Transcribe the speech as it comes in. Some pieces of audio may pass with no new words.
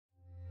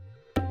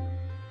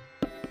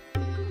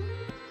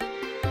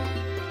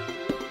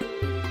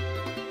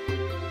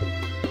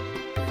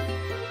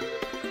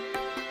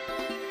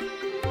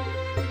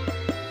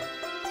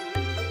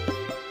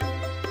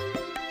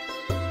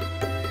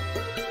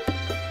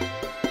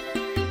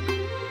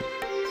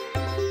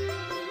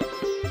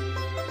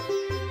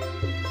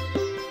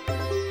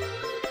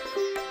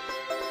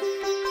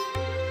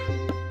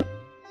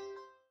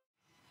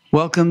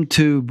Welcome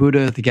to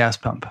Buddha at the Gas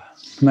Pump.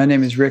 My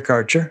name is Rick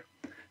Archer.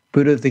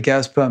 Buddha at the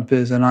Gas Pump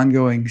is an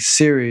ongoing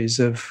series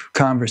of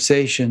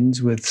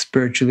conversations with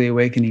spiritually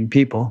awakening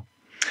people.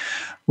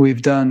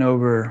 We've done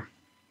over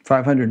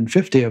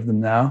 550 of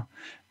them now.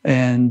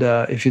 And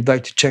if you'd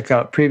like to check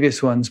out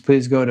previous ones,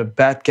 please go to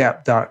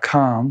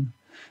batgap.com,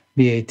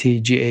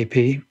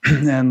 B-A-T-G-A-P,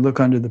 and look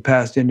under the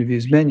past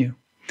interviews menu.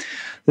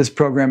 This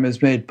program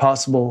is made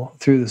possible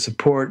through the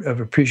support of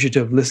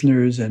appreciative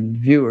listeners and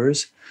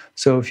viewers.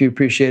 So if you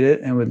appreciate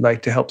it and would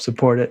like to help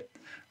support it,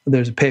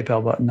 there's a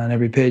PayPal button on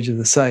every page of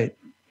the site.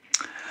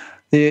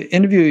 The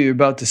interview you're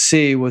about to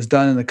see was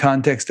done in the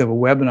context of a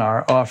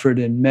webinar offered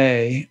in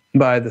May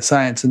by the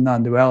Science and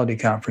Non-Duality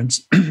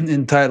Conference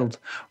entitled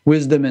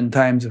Wisdom in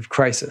Times of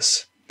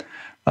Crisis.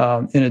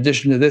 In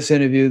addition to this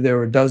interview, there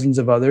were dozens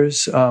of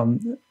others,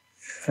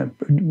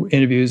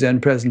 interviews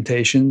and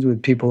presentations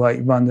with people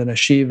like Vandana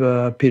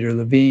Shiva, Peter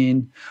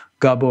Levine,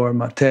 Gabor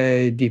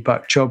Mate,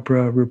 Deepak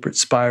Chopra, Rupert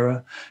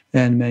Spira,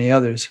 and many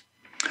others.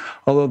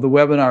 Although the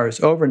webinar is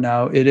over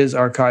now, it is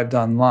archived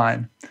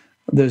online.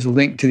 There's a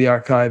link to the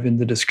archive in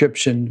the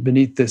description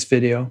beneath this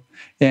video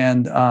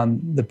and on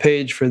the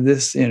page for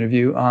this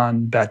interview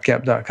on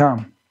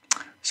batgap.com.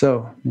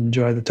 So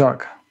enjoy the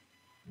talk.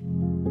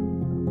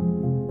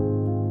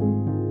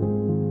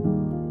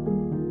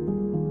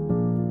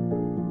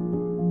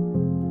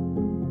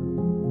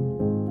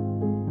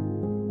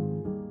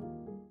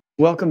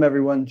 Welcome,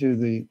 everyone, to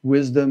the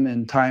Wisdom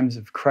in Times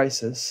of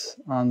Crisis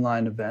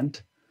online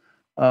event,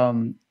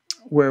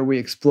 where we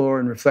explore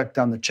and reflect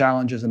on the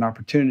challenges and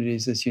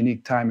opportunities this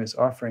unique time is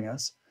offering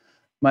us.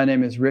 My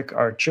name is Rick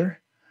Archer.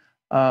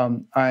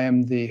 I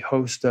am the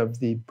host of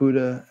the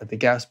Buddha at the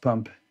Gas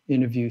Pump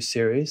interview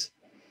series.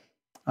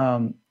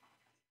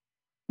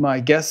 My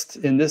guest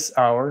in this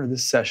hour,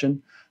 this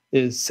session,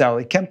 is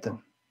Sally Kempton.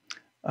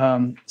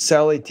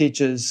 Sally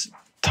teaches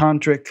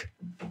tantric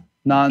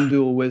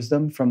non-dual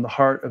wisdom from the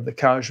heart of the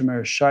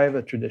Kashmir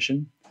Shaiva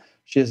tradition.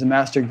 She is a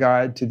master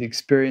guide to the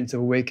experience of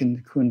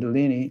awakened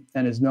Kundalini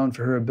and is known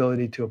for her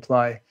ability to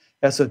apply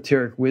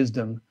esoteric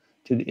wisdom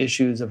to the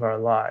issues of our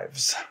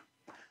lives.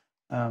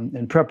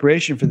 In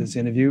preparation for this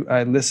interview,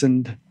 I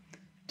listened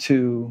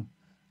to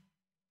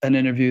an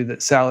interview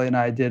that Sally and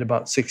I did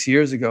about 6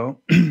 years ago,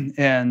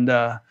 and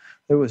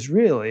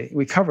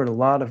we covered a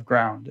lot of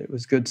ground. It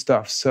was good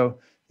stuff. So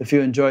if you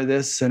enjoy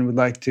this and would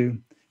like to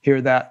hear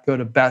that, go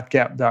to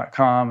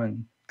batgap.com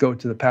and go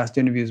to the past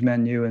interviews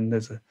menu, and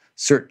there's a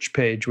search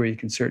page where you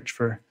can search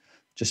for,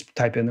 just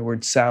type in the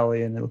word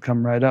Sally and it'll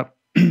come right up.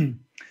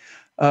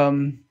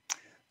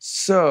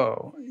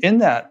 So in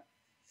that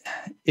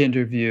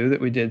interview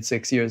that we did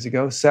 6 years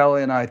ago,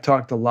 Sally and I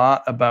talked a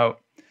lot about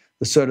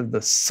the sort of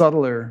the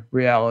subtler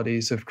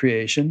realities of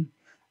creation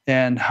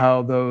and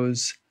how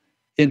those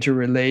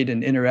interrelate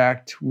and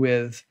interact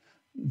with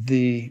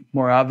the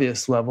more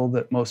obvious level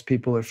that most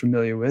people are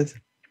familiar with.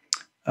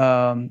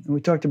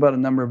 We talked about a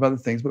number of other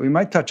things, but we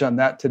might touch on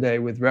that today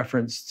with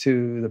reference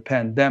to the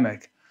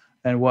pandemic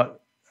and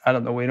what, I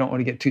don't know, we don't want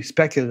to get too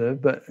speculative,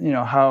 but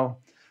how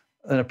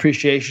an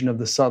appreciation of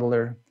the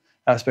subtler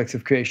aspects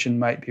of creation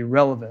might be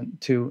relevant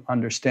to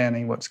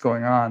understanding what's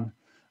going on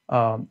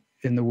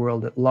in the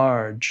world at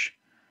large.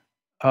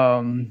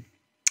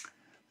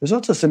 There's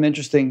also some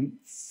interesting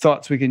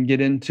thoughts we can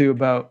get into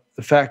about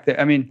the fact that,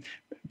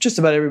 just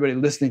about everybody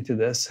listening to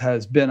this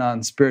has been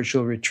on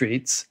spiritual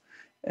retreats.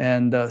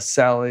 And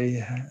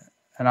Sally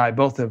and I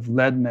both have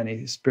led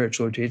many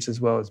spiritual retreats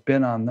as well as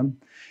been on them.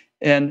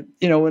 And,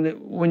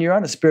 when you're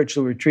on a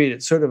spiritual retreat,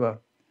 it's sort of a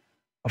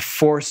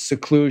forced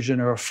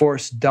seclusion or a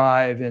forced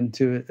dive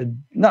into,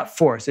 not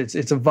forced,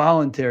 it's a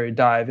voluntary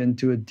dive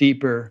into a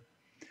deeper,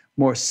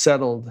 more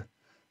settled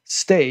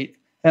state.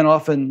 And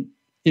often,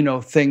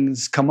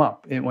 things come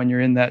up when you're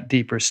in that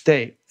deeper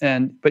state.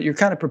 But you're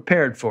kind of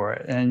prepared for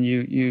it. And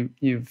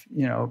you've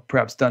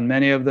perhaps done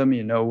many of them.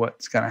 You know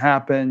what's going to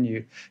happen.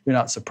 You're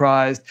not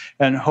surprised.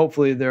 And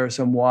hopefully there are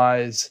some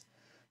wise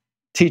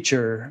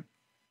teachers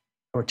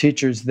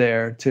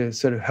there to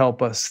sort of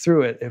help us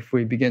through it if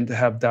we begin to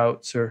have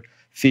doubts or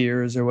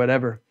fears or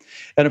whatever.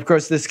 And of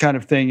course, this kind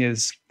of thing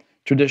is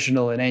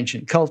traditional in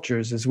ancient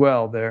cultures as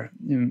well.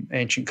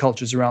 Ancient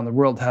cultures around the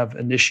world have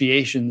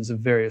initiations of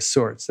various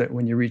sorts that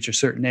when you reach a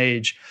certain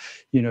age,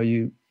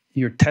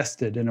 you're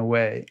tested in a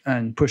way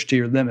and pushed to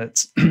your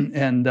limits.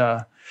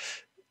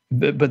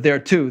 But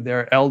there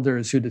are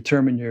elders who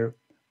determine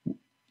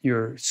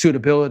your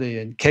suitability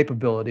and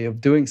capability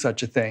of doing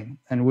such a thing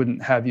and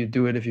wouldn't have you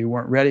do it if you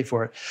weren't ready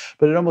for it.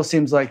 But it almost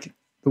seems like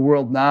the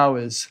world now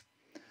is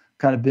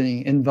kind of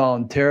being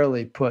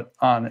involuntarily put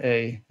on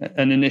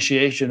an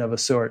initiation of a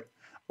sort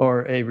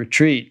or a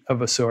retreat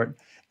of a sort.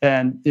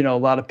 And, a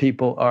lot of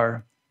people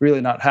are really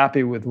not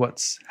happy with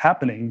what's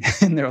happening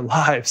in their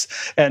lives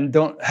and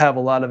don't have a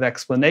lot of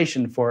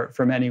explanation for it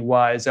from any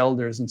wise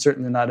elders and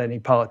certainly not any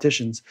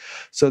politicians.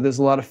 So there's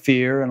a lot of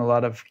fear and a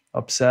lot of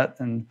upset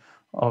and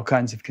all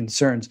kinds of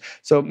concerns.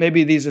 So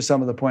maybe these are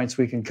some of the points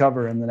we can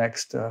cover in the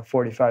next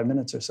 45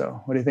 minutes or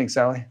so. What do you think,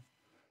 Sally?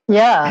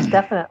 Yeah,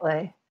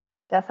 definitely.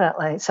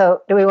 Definitely.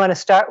 So do we want to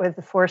start with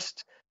the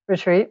forced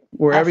retreat?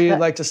 Wherever you'd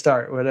like to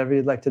start, whatever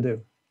you'd like to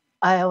do.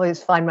 I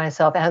always find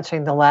myself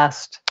answering the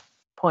last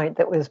point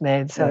that was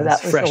made. So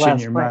that was fresh the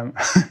last in your point.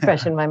 mind.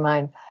 Fresh in my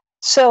mind.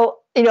 So,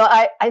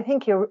 I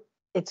think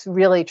it's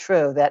really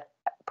true that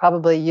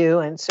probably you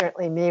and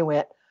certainly me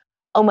went,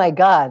 oh my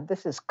God,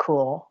 this is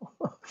cool.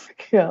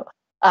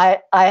 I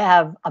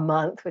have a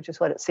month, which is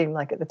what it seemed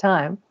like at the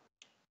time,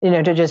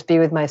 to just be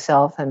with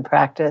myself and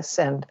practice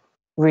and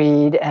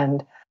read.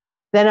 And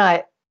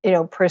then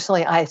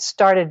personally, I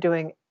started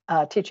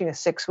teaching a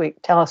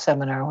 6-week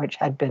teleseminar, which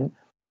had been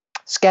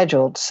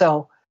scheduled.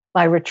 So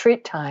my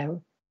retreat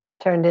time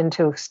turned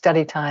into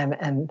study time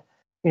and,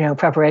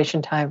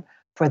 preparation time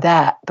for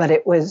that. But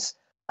it was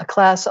a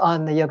class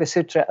on the Yoga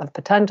Sutra of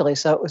Patanjali,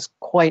 so it was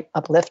quite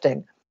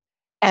uplifting.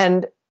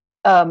 And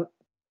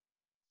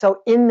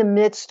so in the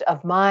midst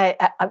of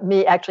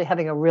me actually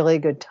having a really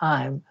good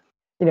time,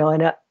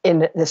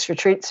 in this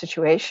retreat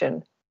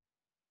situation,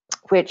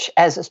 which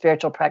as a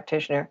spiritual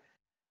practitioner,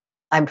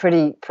 I'm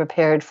pretty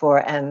prepared for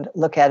and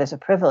look at as a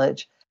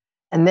privilege.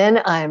 And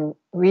then I'm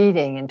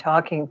reading and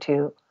talking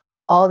to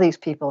all these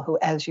people who,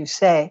 as you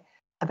say,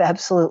 have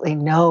absolutely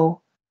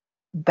no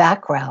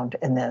background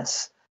in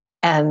this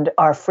and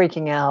are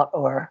freaking out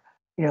or,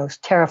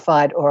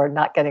 terrified or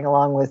not getting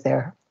along with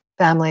their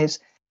families.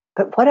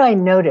 But what I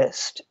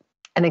noticed,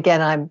 and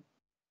again,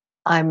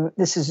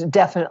 this is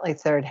definitely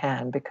third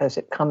hand because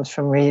it comes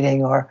from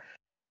reading or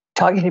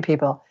talking to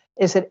people,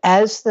 is that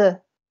as the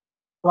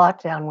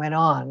lockdown went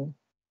on,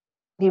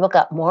 people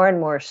got more and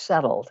more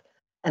settled,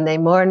 and they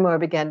more and more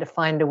began to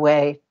find a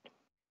way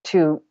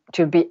to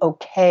be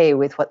okay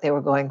with what they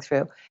were going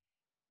through.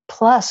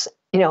 Plus,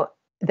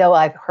 though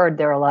I've heard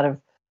there are a lot of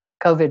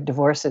COVID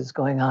divorces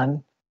going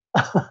on,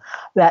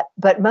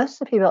 but most of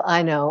the people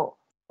I know,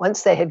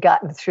 once they had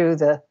gotten through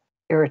the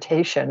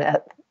irritation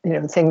at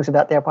things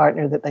about their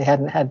partner that they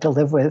hadn't had to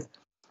live with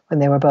when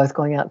they were both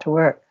going out to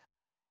work,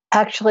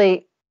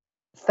 actually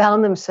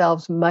found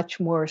themselves much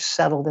more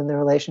settled in the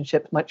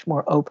relationship, much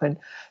more open.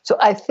 So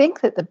I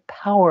think that the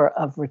power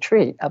of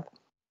retreat, of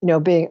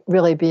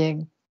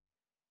being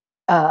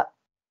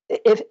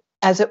if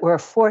as it were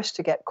forced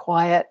to get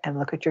quiet and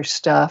look at your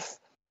stuff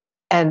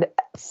and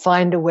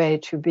find a way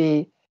to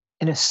be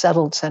in a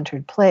settled,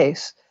 centered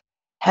place,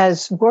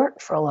 has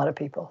worked for a lot of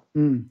people.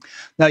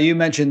 Now, you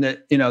mentioned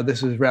that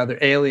this was rather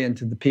alien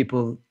to the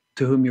people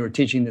to whom you were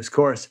teaching this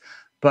course,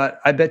 but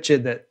I bet you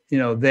that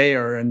they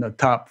are in the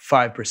top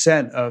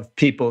 5% of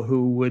people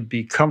who would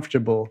be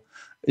comfortable,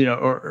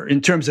 or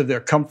in terms of their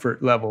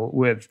comfort level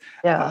with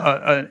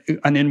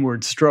an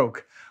inward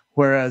stroke,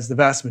 whereas the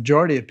vast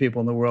majority of people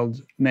in the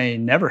world may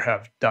never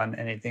have done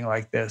anything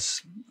like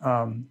this.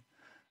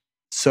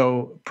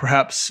 So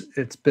perhaps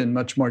it's been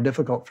much more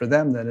difficult for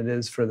them than it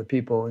is for the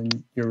people in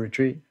your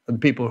retreat, or the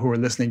people who are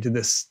listening to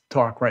this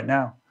talk right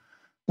now.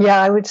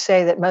 Yeah, I would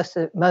say that most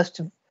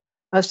of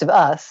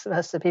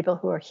the people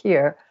who are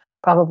here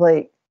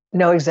probably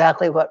know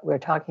exactly what we're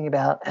talking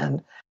about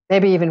and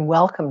maybe even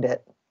welcomed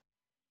it.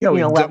 Yeah,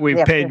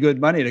 we've paid good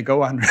money to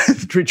go on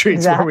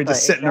retreats where we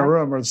just sit in a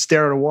room or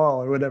stare at a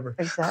wall or whatever.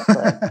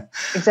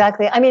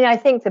 Exactly. I mean, I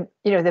think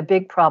the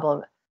big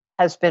problem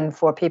has been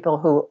for people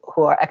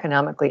who are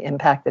economically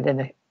impacted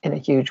in a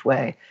huge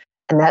way,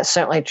 and that's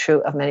certainly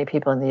true of many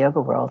people in the yoga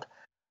world,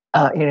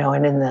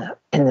 and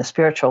in the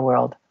spiritual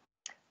world.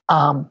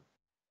 And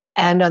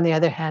on the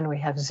other hand, we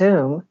have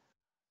Zoom,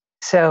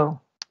 so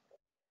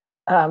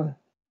there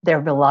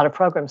have been a lot of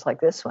programs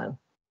like this one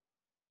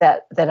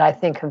that I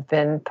think have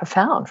been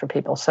profound for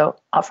people. So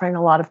offering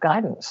a lot of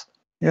guidance.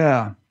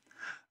 Yeah.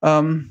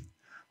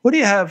 What do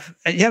you have?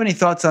 Do you have any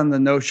thoughts on the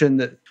notion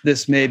that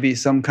this may be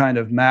some kind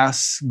of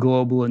mass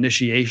global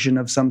initiation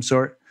of some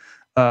sort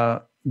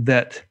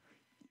that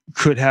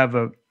could have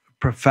a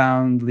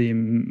profoundly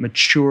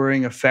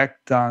maturing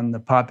effect on the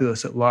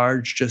populace at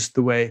large, just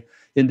the way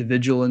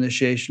individual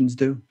initiations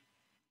do?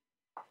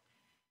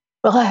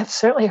 Well, I have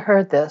certainly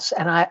heard this,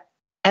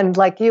 and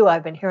like you,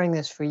 I've been hearing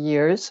this for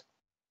years.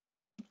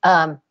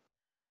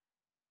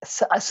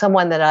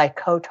 Someone that I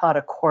co-taught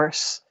a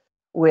course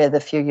with a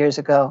few years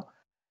ago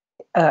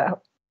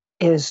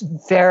is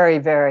very,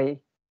 very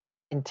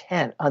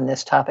intent on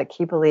this topic.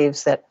 He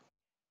believes that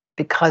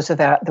because of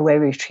the way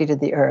we've treated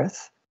the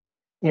earth,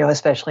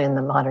 especially in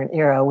the modern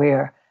era,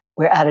 we're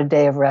at a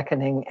day of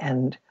reckoning,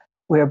 and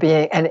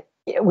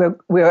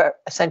we're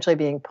essentially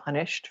being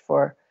punished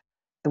for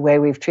the way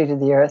we've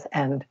treated the earth.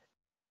 And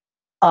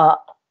I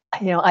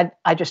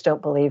just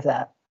don't believe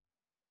that.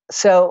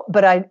 So,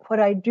 but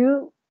what I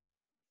do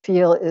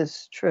feel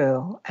is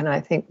true, and I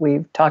think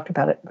we've talked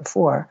about it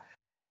before,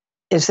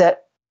 is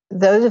that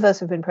those of us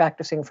who've been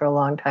practicing for a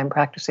long time,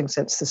 practicing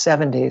since the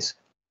 70s,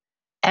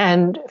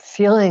 and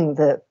feeling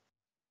the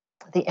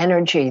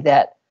energy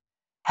that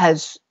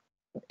has,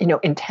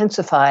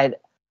 intensified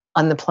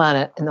on the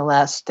planet in the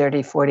last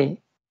 30, 40,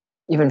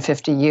 even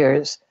 50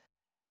 years,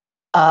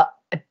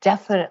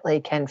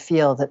 definitely can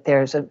feel that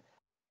there's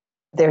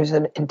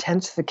an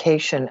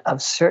intensification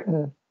of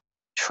certain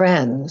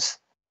trends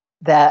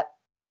that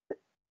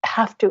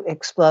have to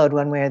explode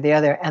one way or the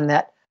other, and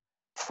that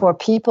for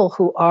people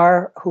who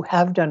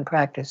have done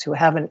practice, who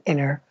have an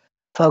inner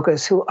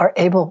focus, who are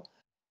able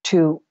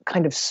to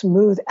kind of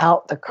smooth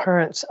out the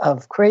currents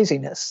of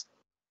craziness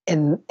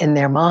in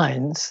their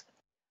minds,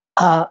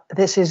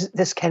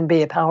 this can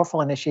be a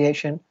powerful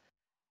initiation.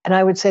 And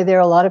I would say there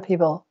are a lot of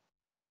people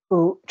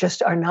who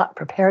just are not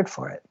prepared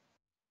for it.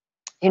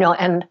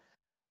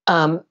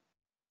 Um,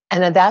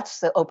 and then that's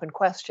the open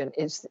question: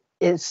 is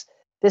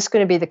this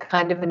going to be the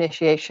kind of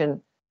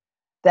initiation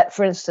that,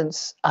 for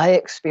instance, I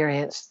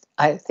experienced?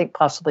 I think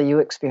possibly you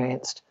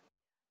experienced.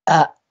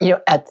 At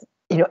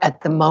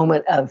the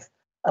moment of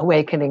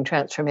awakening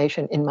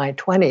transformation in my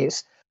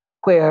 20s,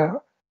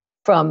 where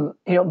from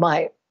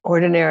my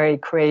ordinary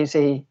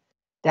crazy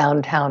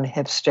downtown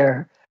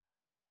hipster,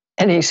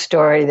 any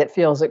story that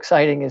feels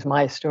exciting is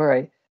my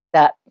story.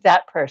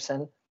 That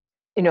person,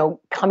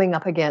 coming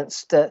up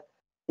against the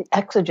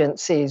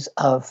exigencies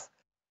of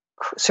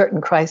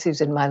certain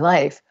crises in my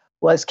life,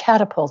 was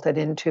catapulted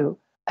into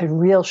a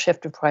real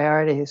shift of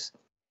priorities,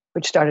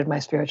 which started my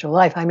spiritual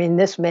life. I mean,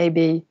 this may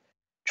be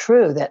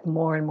true that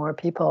more and more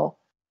people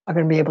are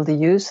going to be able to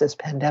use this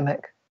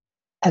pandemic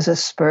as a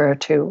spur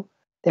to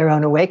their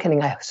own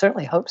awakening. I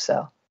certainly hope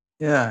so.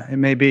 Yeah, it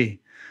may be.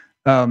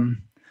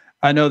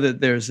 I know that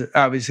there's a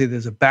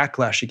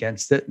backlash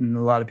against it, and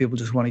a lot of people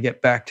just want to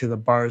get back to the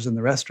bars and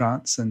the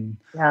restaurants and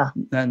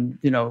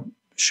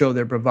show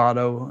their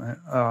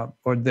bravado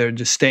or their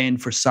disdain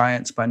for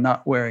science by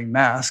not wearing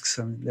masks.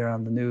 I mean, they're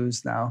on the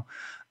news now.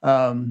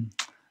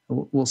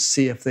 We'll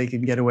see if they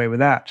can get away with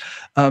that.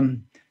 But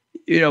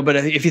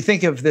if you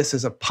think of this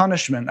as a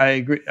punishment,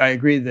 I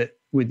agree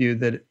with you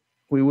that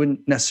we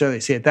wouldn't necessarily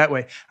see it that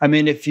way. I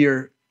mean, if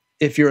you're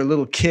a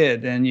little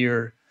kid and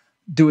you're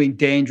doing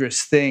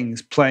dangerous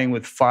things, playing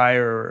with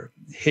fire or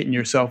hitting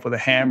yourself with a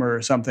hammer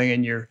or something,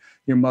 and your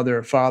mother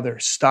or father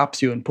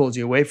stops you and pulls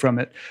you away from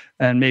it,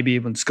 and maybe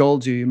even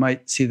scolds you, you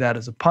might see that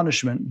as a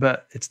punishment,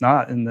 but it's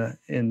not in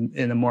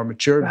a more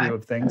mature view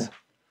of things.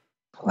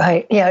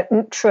 Right. Yeah.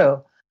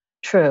 True.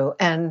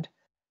 And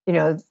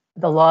the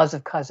laws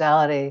of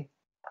causality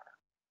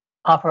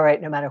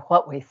operate no matter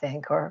what we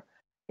think or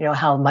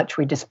how much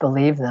we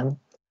disbelieve them.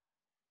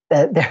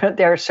 That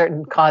there are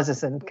certain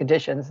causes and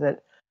conditions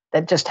that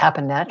just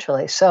happen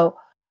naturally. So,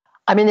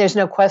 I mean, there's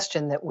no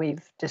question that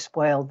we've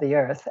despoiled the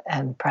earth,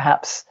 and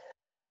perhaps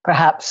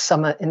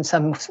in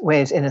some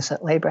ways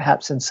innocently,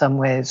 perhaps in some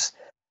ways,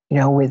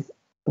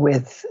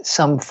 with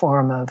some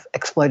form of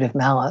exploitive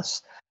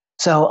malice.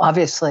 So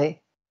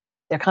obviously,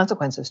 there are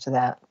consequences to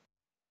that.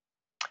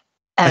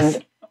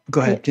 And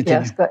go ahead, continue.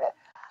 Yes, go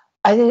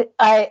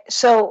ahead.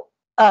 So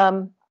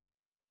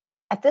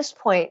at this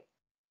point,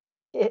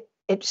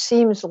 it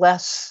seems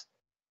less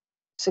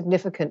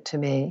significant to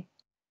me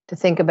to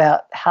think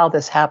about how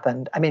this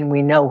happened. I mean,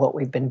 we know what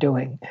we've been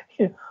doing.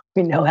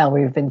 We know how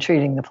we've been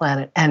treating the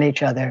planet and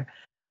each other.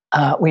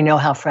 We know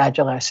how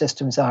fragile our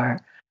systems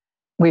are.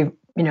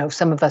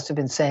 Some of us have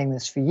been saying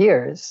this for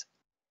years,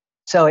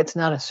 so it's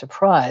not a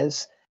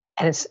surprise.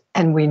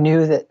 And we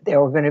knew that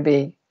there were going to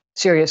be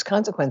serious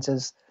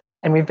consequences,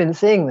 and we've been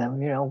seeing them.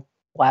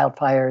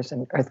 Wildfires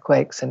and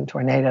earthquakes and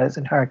tornadoes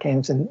and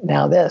hurricanes, and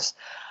now this.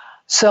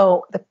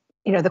 So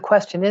the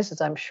question is,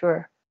 as I'm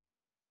sure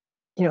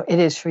it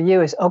is for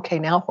you, is okay,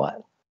 now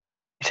what?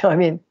 I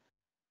mean,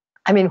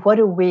 what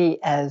do we,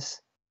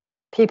 as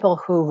people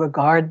who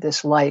regard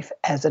this life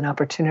as an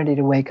opportunity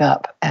to wake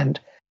up and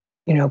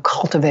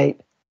cultivate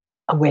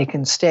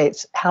awakened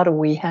states, how do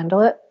we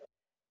handle it?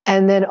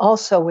 And then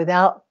also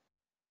without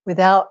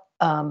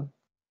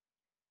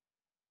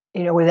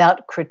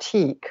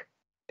critique,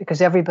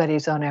 because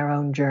everybody's on our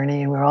own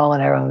journey, and we're all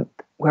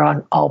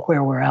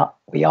where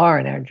we are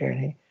in our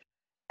journey,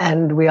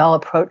 and we all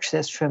approach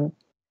this from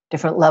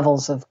different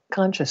levels of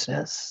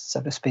consciousness, so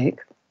to speak.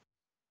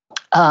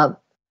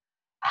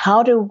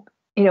 How do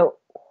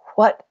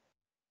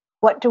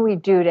what do we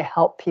do to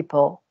help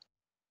people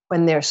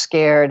when they're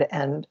scared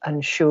and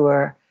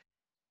unsure,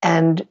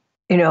 and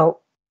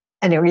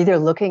they're either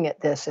looking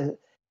at this as,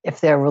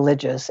 if they're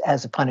religious,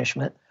 as a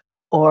punishment,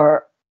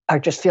 or are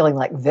just feeling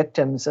like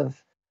victims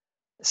of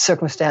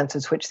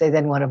circumstances which they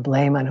then want to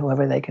blame on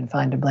whoever they can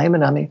find to blame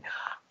it on?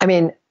 I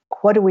mean,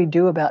 what do we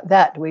do about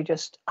that? Do we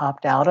just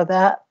opt out of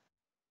that,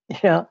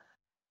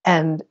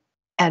 and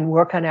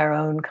work on our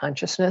own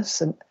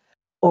consciousness,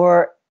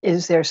 or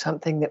is there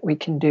something that we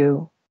can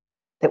do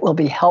that will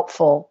be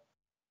helpful,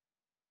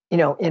 in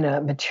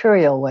a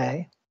material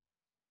way?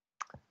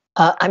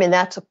 I mean,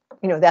 that's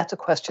a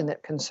question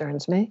that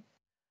concerns me.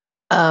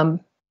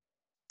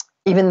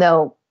 Even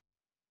though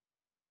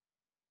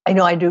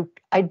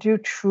I do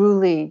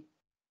truly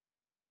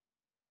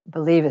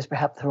believe, is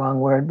perhaps the wrong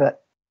word,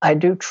 but I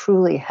do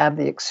truly have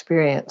the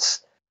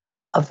experience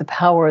of the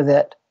power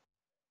that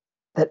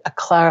a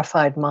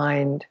clarified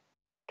mind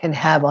can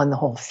have on the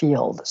whole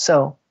field.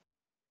 So,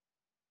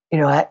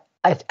 I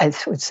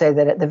would say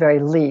that at the very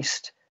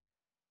least,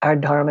 our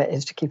dharma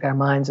is to keep our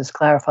minds as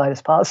clarified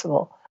as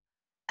possible,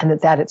 and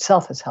that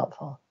itself is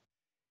helpful.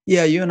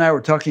 Yeah, you and I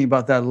were talking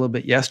about that a little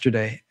bit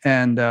yesterday,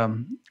 and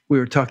we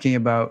were talking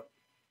about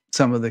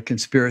some of the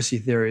conspiracy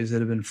theories that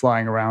have been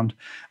flying around,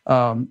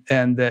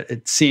 and that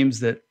it seems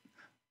that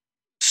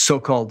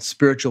so-called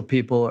spiritual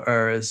people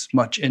are as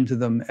much into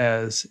them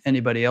as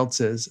anybody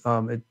else is.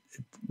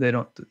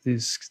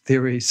 These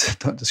theories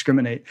don't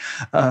discriminate.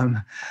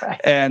 Right.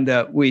 And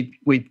we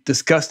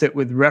discussed it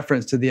with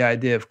reference to the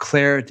idea of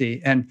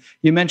clarity. And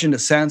you mentioned a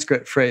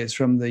Sanskrit phrase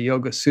from the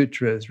Yoga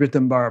Sutras,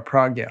 Ritambhara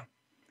Pragnya.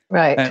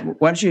 Right. And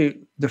why don't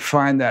you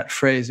define that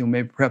phrase, and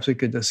maybe perhaps we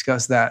could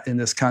discuss that in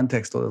this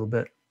context a little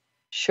bit.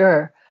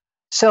 Sure.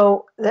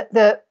 So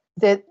the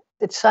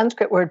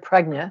Sanskrit word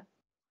pragnya,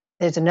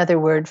 there's another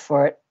word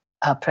for it,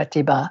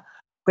 pratibha,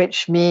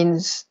 which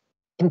means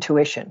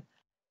intuition.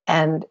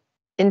 And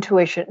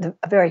intuition,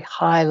 a very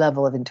high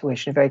level of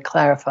intuition, a very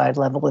clarified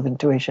level of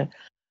intuition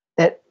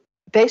that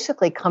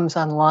basically comes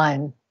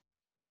online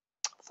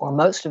for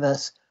most of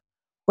us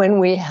when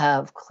we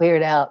have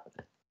cleared out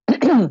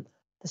the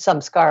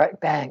samskaric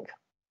bank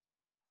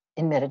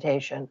in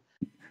meditation.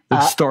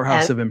 The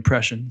storehouse of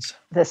impressions.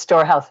 The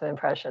storehouse of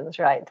impressions,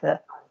 right.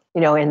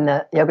 In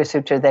the Yoga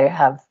Sutra, they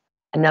have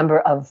a number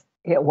of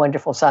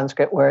wonderful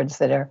Sanskrit words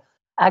that are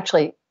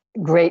actually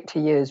great to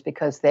use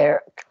because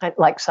they're kind of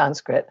like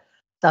Sanskrit.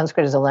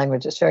 Sanskrit is a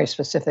language that's very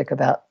specific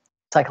about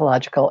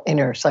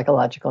inner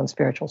psychological and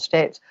spiritual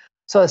states.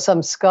 So a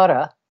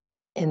samskara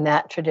in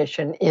that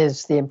tradition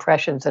is the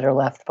impressions that are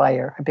left by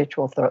your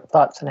habitual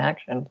thoughts and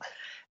actions.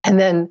 And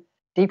then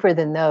deeper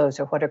than those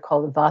are what are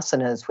called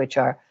vasanas, which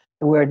are,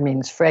 the word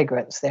means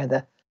fragrance.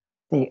 They're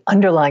the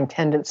underlying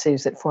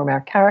tendencies that form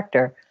our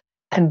character.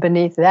 And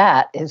beneath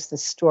that is the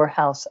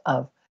storehouse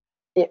of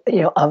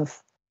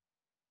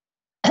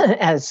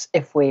as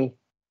if we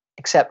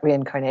accept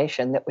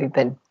reincarnation, that we've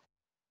been,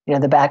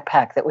 the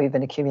backpack that we've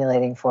been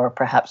accumulating for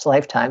perhaps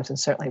lifetimes, and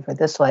certainly for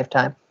this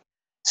lifetime.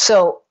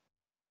 So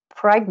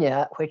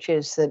pragnya, which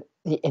is the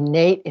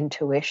innate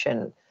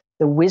intuition,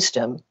 the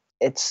wisdom,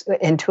 it's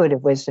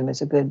intuitive wisdom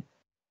is a good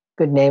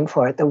name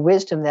for it. The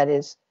wisdom that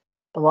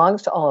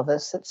belongs to all of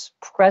us, that's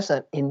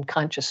present in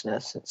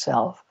consciousness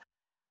itself,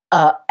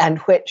 and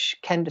which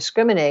can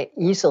discriminate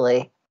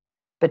easily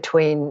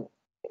between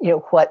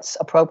what's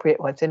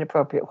appropriate, what's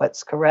inappropriate,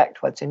 what's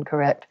correct, what's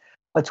incorrect,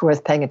 what's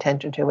worth paying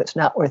attention to, what's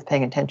not worth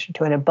paying attention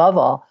to, and above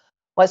all,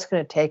 what's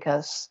going to take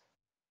us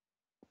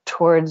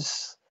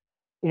towards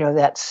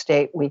that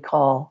state we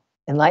call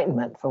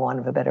enlightenment, for want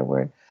of a better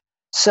word.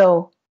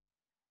 So,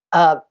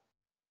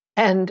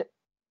 and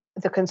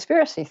the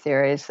conspiracy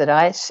theories that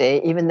I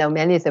see, even though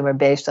many of them are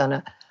based on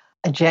a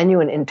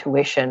genuine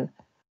intuition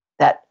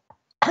that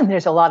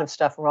there's a lot of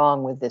stuff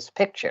wrong with this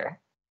picture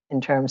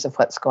in terms of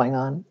what's going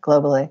on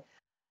globally,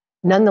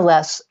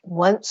 nonetheless,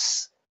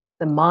 once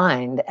the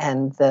mind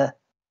and the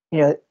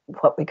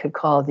what we could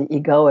call the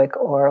egoic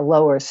or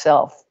lower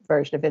self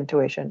version of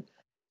intuition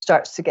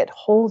starts to get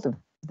hold of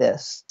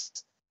this,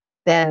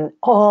 then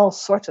all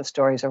sorts of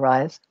stories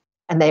arise,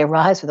 and they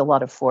arise with a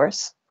lot of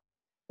force,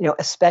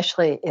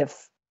 especially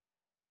if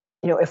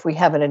we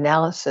have an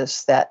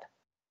analysis that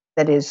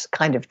is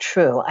kind of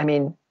true. I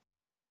mean,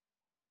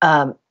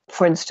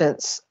 for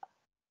instance,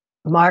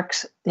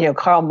 Marx,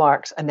 Karl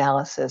Marx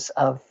analysis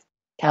of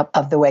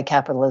the way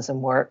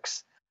capitalism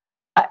works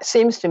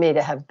seems to me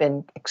to have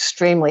been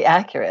extremely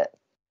accurate.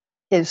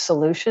 His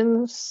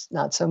solutions,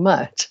 not so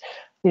much.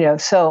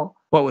 So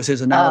what was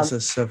his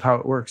analysis of how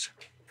it works?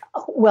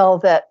 Well,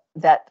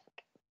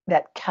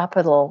 that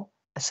capital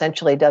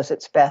essentially does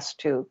its best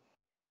to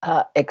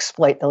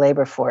exploit the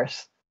labor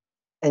force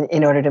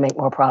in order to make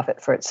more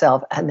profit for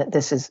itself, and that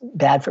this is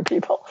bad for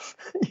people.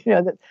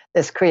 That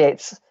this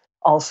creates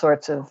all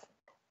sorts of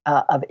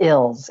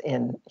ills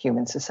in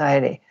human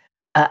society.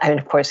 And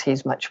of course,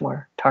 he's much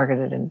more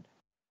targeted and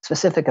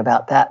specific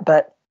about that.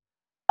 But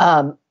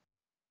I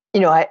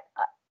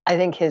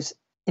think his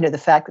the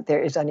fact that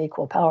there is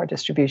unequal power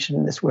distribution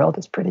in this world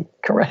is pretty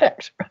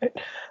correct, right?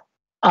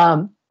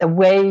 The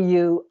way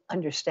you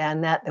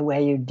understand that, the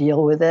way you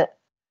deal with it,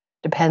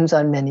 depends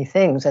on many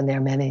things, and there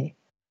are many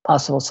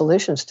possible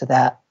solutions to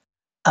that.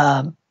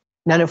 None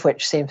of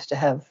which seems to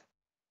have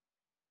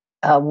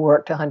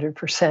worked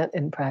 100%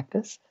 in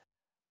practice.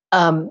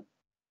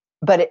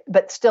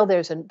 But still,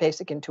 there's a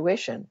basic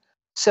intuition.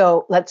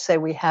 So let's say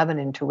we have an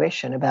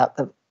intuition about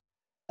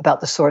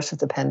the source of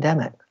the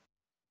pandemic,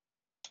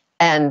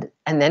 and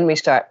then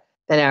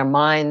then our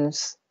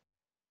minds,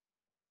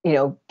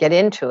 get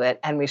into it,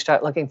 and we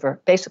start looking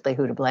for basically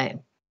who to blame,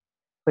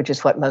 which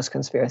is what most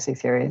conspiracy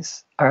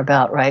theories are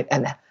about, right?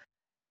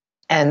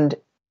 And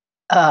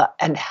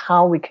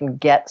how we can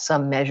get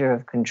some measure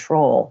of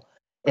control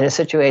in a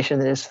situation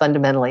that is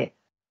fundamentally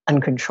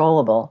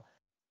uncontrollable.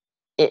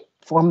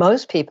 For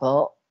most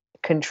people,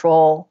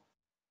 control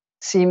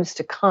seems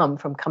to come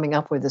from coming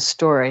up with a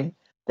story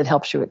that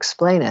helps you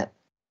explain it.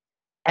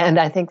 And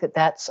I think that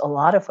that's a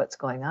lot of what's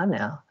going on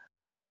now.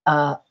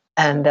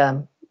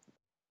 And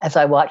as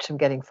I watch them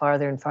getting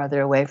farther and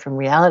farther away from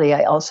reality,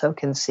 I also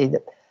can see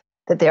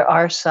that there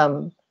are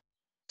some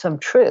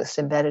truths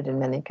embedded in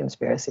many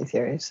conspiracy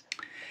theories.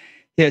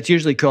 Yeah, it's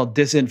usually called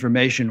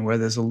disinformation, where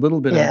there's a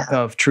little bit Yeah,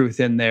 of truth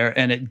in there,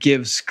 and it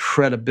gives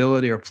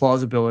credibility or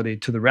plausibility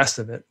to the rest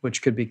of it,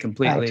 which could be right.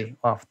 completely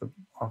off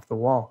the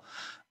wall.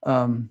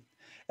 Um,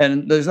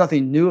 and there's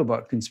nothing new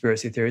about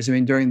conspiracy theories. I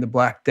mean, during the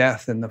Black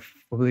Death in I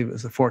believe it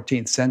was the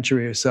 14th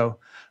century or so,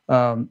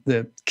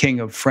 the King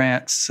of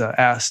France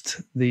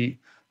asked the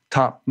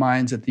top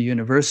minds at the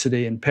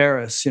university in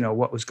Paris,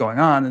 what was going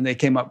on, and they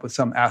came up with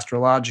some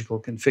astrological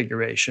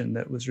configuration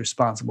that was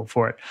responsible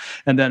for it.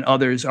 And then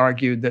others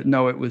argued that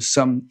no, it was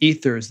some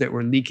ethers that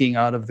were leaking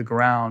out of the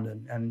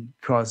ground and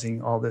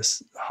causing all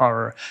this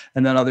horror.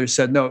 And then others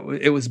said no,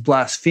 it was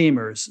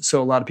blasphemers.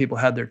 So a lot of people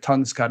had their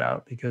tongues cut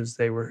out because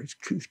they were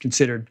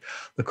considered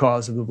the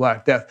cause of the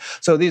Black Death.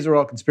 So these are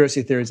all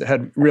conspiracy theories that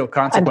had real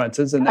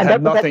consequences and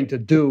had nothing to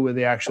do with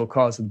the actual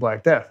cause of the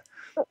Black Death.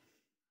 What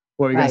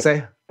were you going to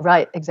say?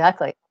 Right,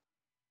 exactly.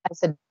 I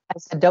said,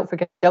 don't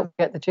forget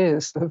the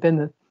Jews who have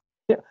been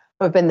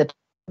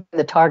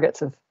the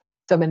targets of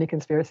so many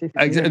conspiracy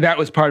theories. That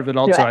was part of it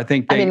also. I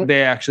think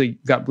they actually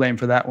got blamed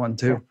for that one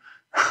too.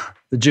 Yeah.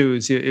 The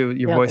Jews.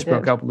 Your voice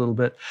broke up a little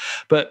bit,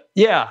 but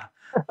yeah.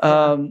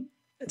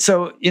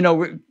 So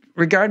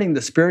regarding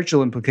the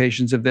spiritual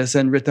implications of this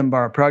and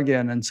Ritambhara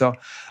Pragyan, and so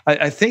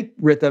I think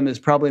Ritam is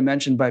probably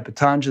mentioned by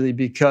Patanjali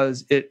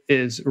because it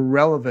is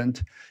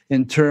relevant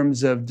in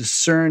terms of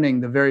discerning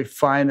the very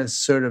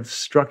finest sort of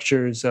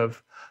structures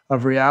of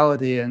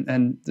reality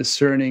and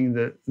discerning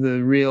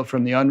the real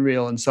from the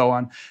unreal and so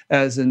on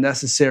as a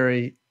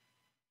necessary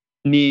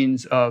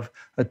means of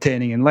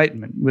attaining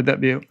enlightenment. Would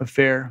that be a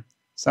fair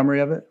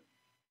summary of it?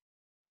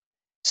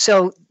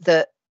 So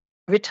the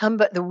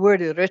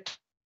word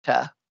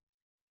Rita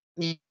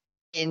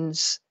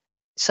means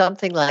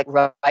something like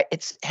right.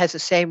 It has the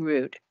same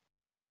root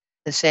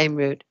as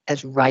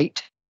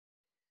right,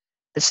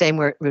 the same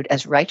root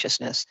as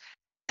righteousness,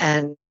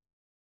 and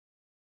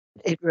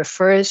it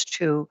refers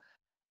to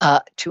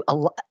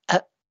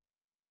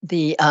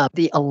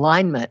the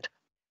alignment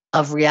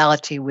of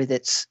reality with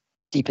its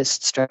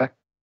deepest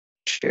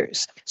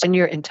structures. So when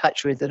you're in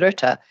touch with the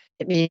Rita,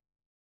 it means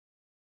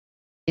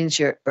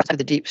you're of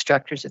the deep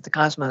structures of the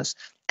cosmos,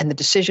 and the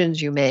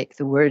decisions you make,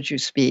 the words you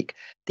speak,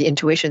 the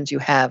intuitions you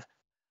have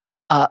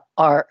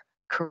are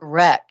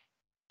correct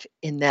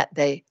in that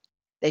they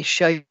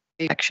show you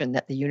the direction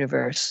that the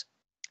universe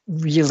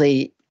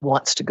really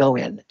wants to go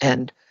in,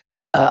 and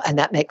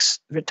that makes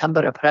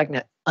Ritambhara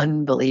Pragnya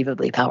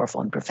unbelievably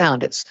powerful and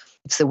profound. It's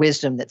the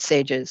wisdom that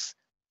sages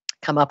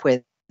come up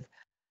with.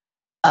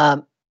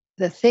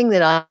 The thing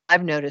that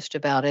I've noticed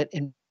about it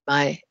in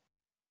my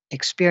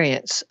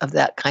experience of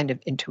that kind of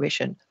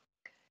intuition,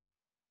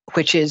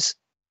 which is,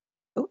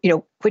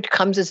 which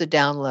comes as a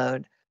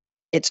download,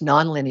 it's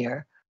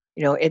nonlinear.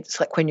 It's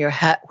like when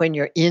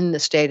you're in the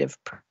state of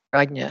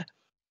prajna,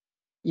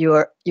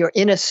 you're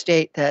in a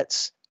state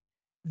that's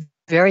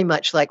very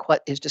much like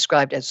what is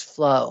described as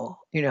flow,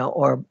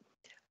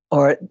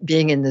 or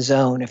being in the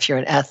zone. If you're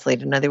an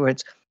athlete, in other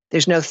words,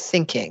 there's no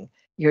thinking.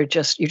 You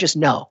just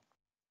know.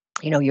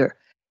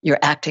 You're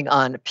acting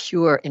on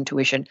pure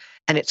intuition,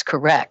 and it's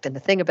correct. And the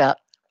thing about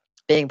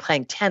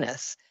playing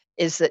tennis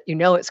is that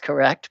it's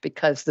correct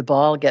because the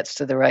ball gets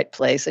to the right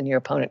place and your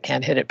opponent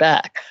can't hit it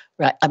back,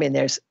 right? I mean,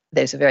 there's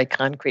a very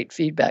concrete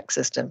feedback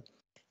system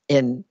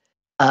in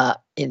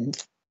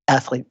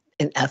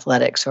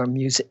athletics or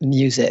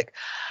music.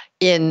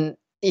 In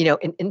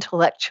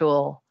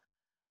intellectual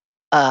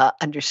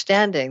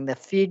understanding, the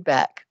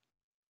feedback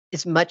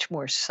is much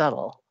more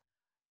subtle,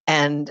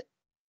 and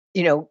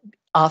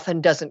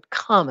often doesn't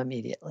come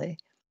immediately.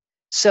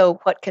 So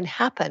what can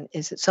happen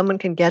is that someone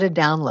can get a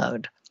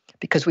download,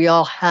 because we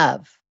all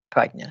have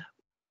prajna,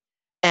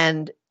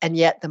 and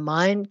yet the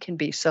mind can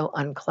be so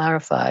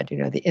unclarified.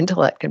 The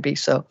intellect can be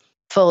so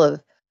full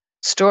of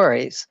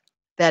stories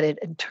that it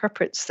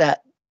interprets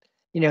that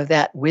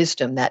that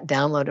wisdom, that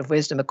download of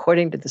wisdom,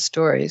 according to the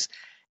stories.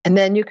 And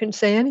then you can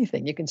say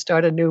anything. You can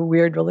start a new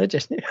weird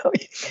religion.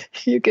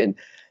 You can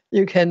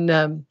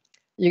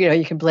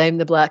blame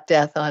the Black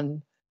Death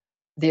on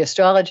the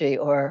astrology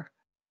or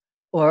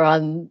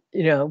on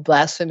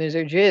blasphemers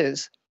or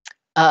Jews,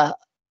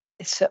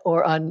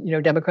 or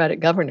on democratic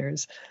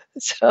governors.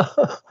 So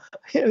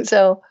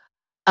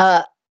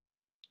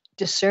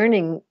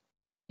discerning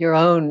your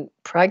own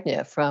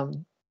prajna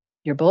from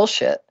your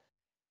bullshit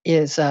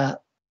is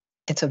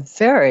it's a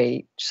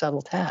very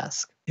subtle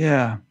task.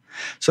 Yeah.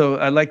 So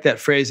I like that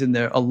phrase in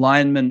there,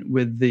 alignment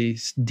with the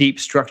deep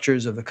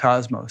structures of the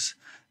cosmos.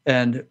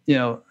 And,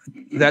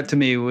 that to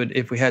me would,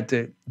 if we had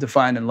to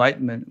define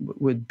enlightenment,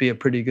 would be a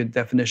pretty good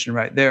definition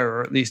right there,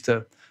 or at least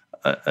a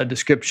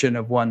description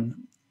of one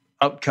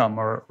outcome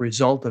or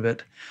result of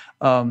it.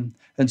 And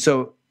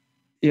so,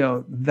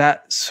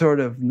 that sort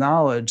of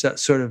knowledge, that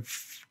sort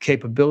of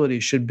capability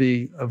should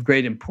be of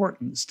great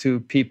importance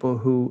to people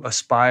who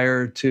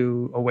aspire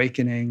to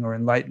awakening or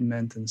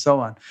enlightenment and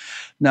so on.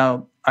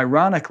 Now,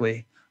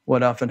 ironically,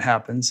 what often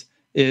happens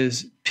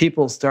is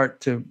people start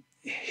to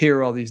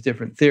hear all these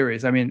different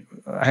theories. I mean,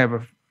 I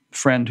have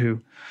friend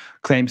who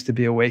claims to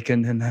be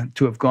awakened and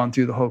to have gone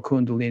through the whole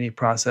Kundalini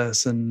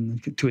process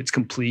and to its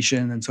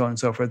completion and so on and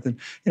so forth. And,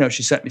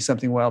 she sent me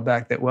something a while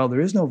back that, well,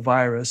 there is no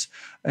virus,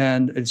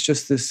 and it's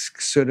just this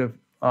sort of,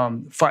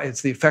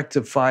 it's the effects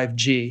of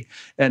 5G,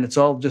 and it's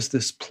all just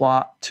this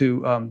plot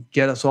to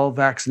get us all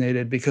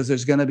vaccinated, because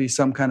there's going to be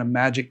some kind of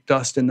magic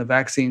dust in the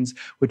vaccines,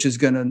 which is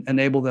going to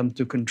enable them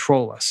to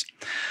control us.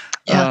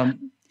 Yeah,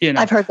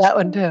 I've heard that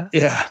one too.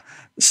 Yeah.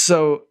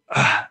 So,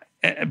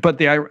 but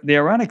the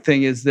ironic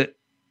thing is that,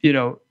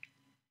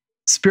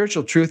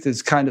 spiritual truth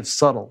is kind of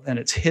subtle and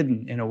it's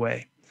hidden in a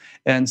way.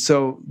 And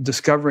so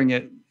discovering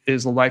it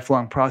is a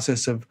lifelong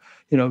process of,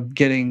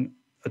 getting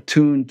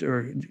attuned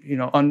or,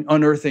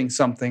 unearthing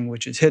something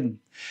which is hidden.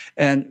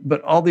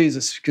 But all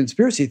these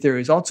conspiracy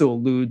theories also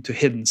allude to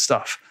hidden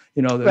stuff.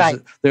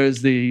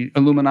 There's the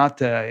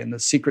Illuminati and the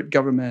secret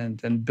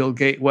government and Bill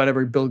Gates,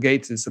 whatever Bill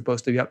Gates is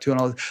supposed to be up to,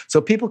 and all this.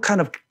 So people kind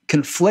of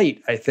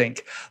conflate, I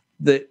think,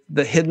 the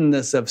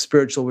hiddenness of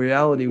spiritual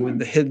reality with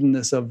the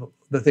hiddenness of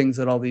the things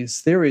that all these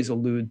theories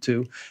allude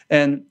to,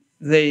 and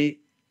they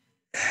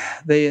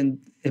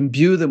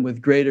imbue them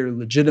with greater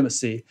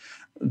legitimacy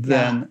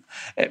than.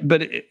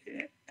 But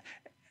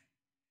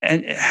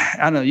and I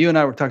don't know. You and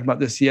I were talking about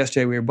this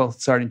yesterday. We were both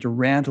starting to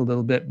rant a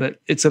little bit, but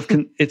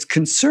it's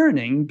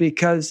concerning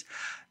because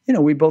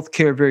we both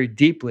care very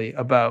deeply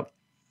about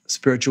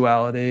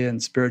spirituality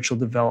and spiritual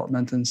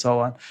development and so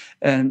on,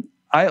 and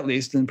I, at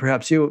least, and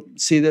perhaps you,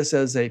 see this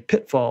as a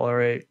pitfall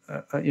or a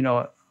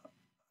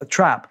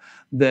trap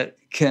that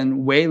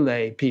can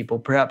waylay people,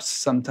 perhaps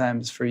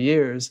sometimes for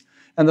years,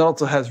 and that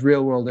also has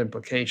real-world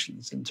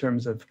implications in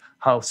terms of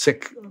how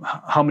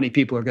many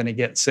people are going to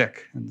get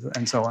sick,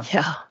 and so on.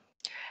 Yeah.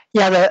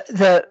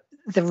 The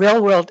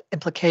real-world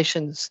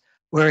implications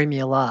worry me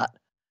a lot.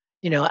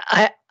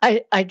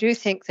 I do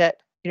think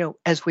that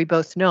as we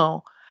both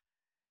know,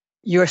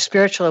 your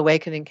spiritual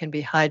awakening can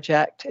be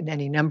hijacked in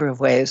any number of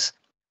ways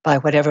by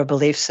whatever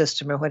belief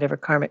system or whatever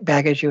karmic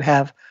baggage you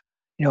have,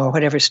 or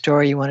whatever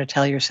story you want to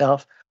tell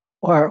yourself,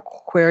 or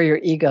where your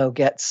ego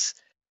gets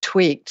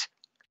tweaked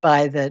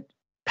by the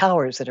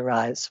powers that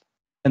arise.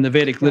 And the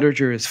Vedic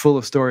literature is full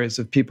of stories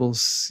of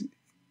people's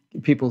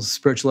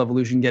spiritual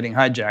evolution getting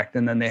hijacked,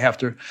 and then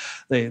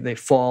they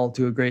fall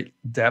to a great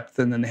depth,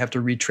 and then they have to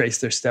retrace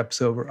their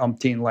steps over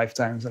umpteen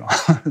lifetimes and all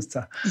that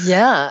stuff.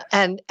 Yeah,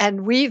 and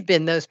we've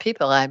been those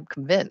people, I'm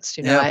convinced.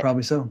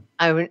 Probably so.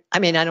 I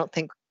don't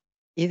think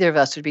either of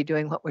us would be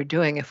doing what we're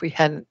doing if we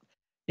hadn't,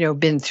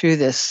 been through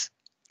this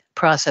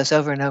process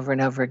over and over and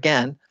over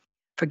again.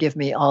 Forgive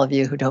me, all of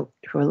you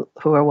who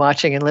are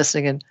watching and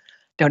listening and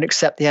don't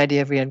accept the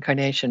idea of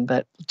reincarnation,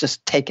 but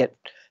just take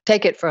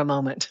it for a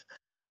moment.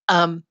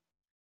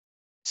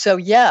 So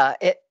yeah,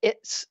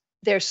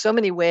 there's so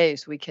many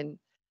ways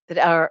that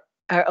our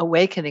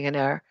awakening and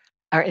our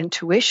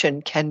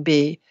intuition can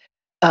be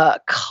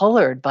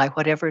colored by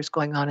whatever is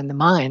going on in the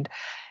mind.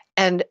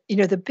 And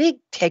the big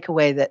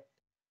takeaway that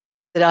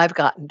I've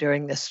gotten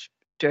during this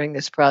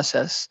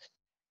process,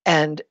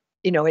 and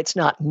it's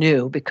not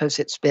new because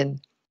it's been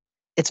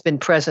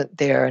present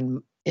there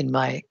in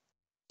my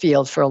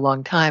field for a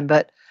long time,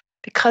 but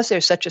because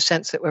there's such a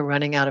sense that we're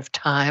running out of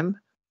time,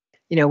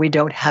 we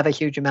don't have a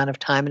huge amount of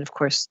time, and of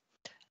course,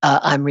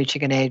 I'm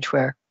reaching an age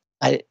where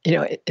in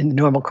the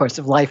normal course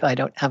of life, I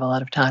don't have a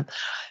lot of time.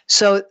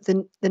 So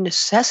the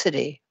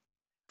necessity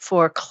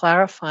for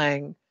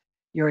clarifying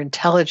your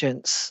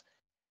intelligence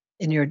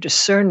and your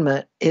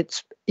discernment,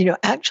 it's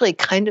actually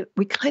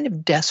we kind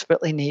of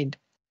desperately need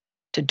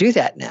to do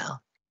that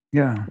now.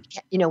 Yeah.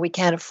 We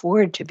can't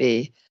afford to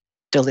be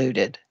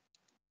deluded.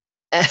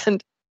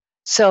 And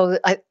so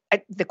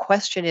the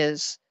question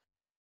is,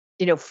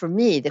 for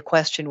me, the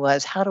question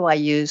was, how do I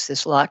use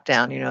this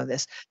lockdown?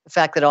 The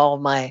fact that all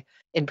of my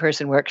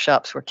in-person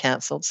workshops were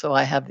canceled, so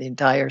I have the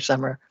entire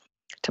summer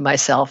to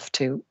myself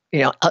to,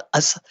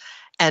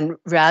 and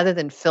rather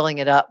than filling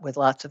it up with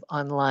lots of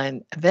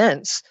online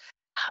events,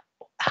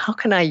 how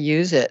can I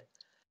use it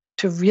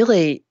to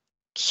really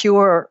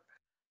cure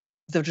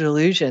the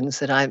delusions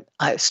that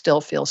I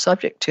still feel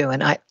subject to?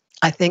 And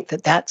I think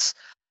that's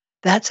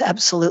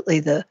absolutely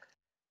the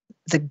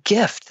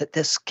gift that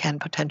this can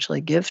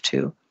potentially give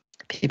to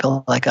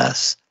people like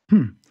us.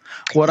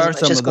 What are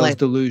some of those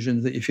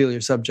delusions that you feel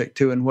you're subject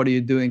to, and what are you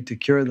doing to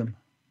cure them?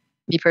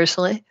 Me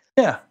personally?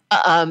 Yeah.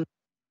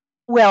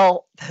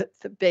 Well,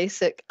 the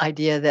basic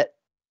idea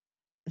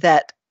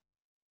that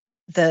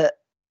the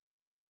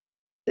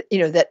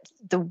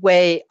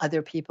way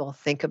other people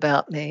think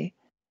about me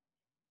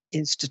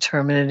is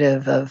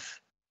determinative of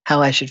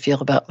how I should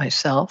feel about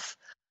myself,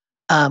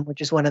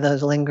 which is one of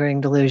those lingering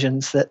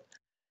delusions that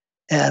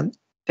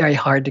very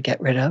hard to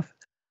get rid of.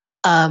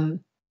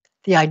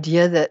 The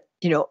idea that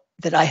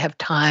that I have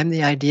time,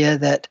 the idea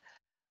that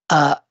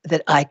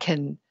I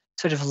can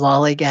sort of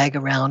lollygag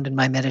around in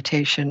my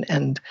meditation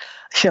and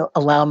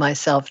allow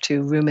myself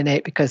to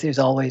ruminate because there's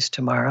always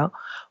tomorrow,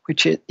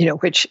 which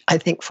I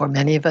think for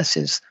many of us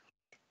is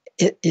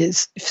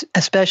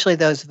especially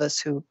those of us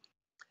who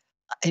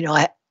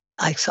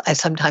I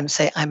sometimes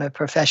say I'm a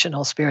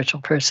professional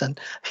spiritual person.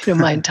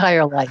 My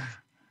entire life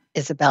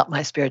is about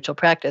my spiritual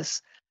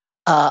practice.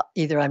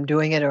 Either I'm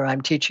doing it, or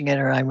I'm teaching it,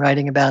 or I'm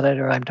writing about it,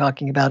 or I'm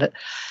talking about it.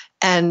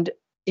 And,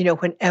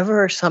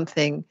 whenever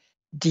something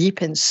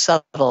deep and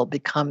subtle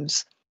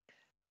becomes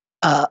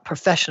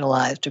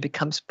professionalized, or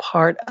becomes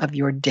part of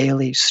your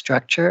daily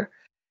structure,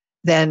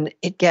 then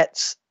it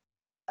gets,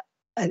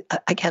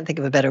 I can't think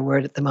of a better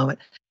word at the moment,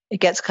 it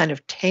gets kind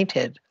of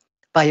tainted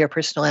by your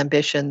personal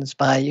ambitions,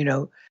 by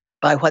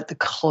what the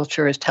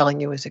culture is telling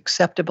you is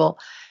acceptable.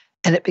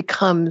 And it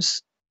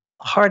becomes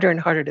harder and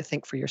harder to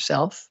think for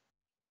yourself.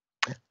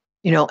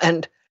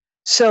 And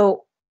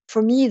so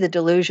for me, the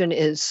delusion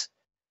is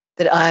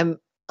that I'm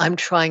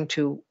trying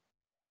to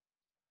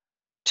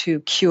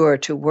cure,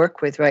 to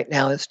work with right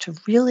now, is to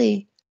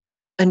really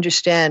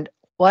understand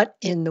what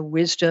in the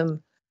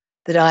wisdom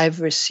that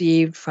I've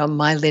received from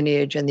my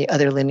lineage and the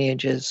other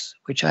lineages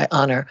which I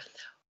honor,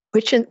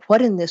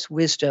 what in this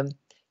wisdom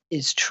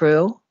is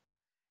true,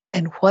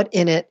 and what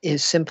in it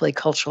is simply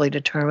culturally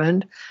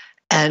determined,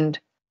 and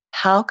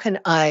how can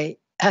I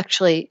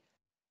actually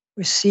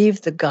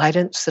receive the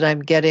guidance that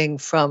I'm getting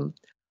from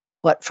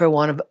what, for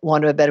want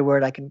of a better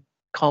word, I can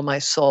call my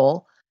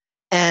soul,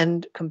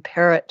 and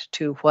compare it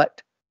to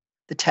what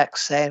the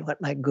texts say and what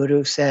my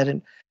guru said.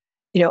 And,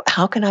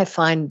 how can I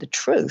find the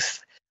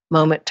truth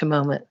moment to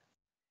moment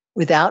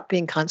without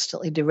being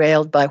constantly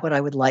derailed by what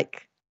I would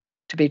like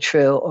to be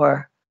true,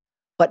 or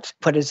what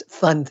is a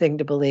fun thing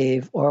to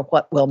believe, or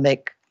what will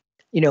make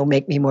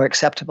me more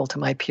acceptable to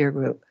my peer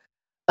group.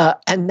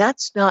 And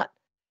it's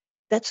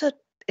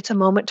a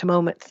moment to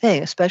moment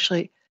thing,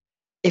 especially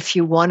if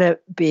you want to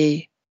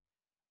be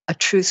a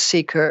truth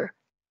seeker,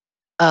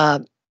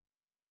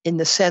 in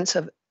the sense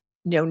of,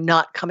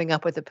 not coming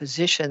up with a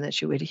position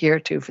that you adhere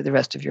to for the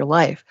rest of your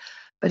life,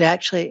 but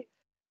actually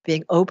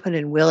being open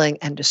and willing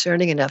and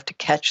discerning enough to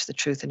catch the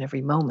truth in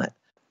every moment.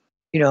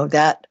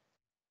 That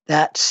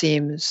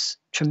seems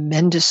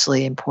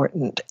tremendously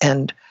important.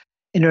 And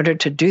in order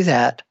to do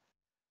that,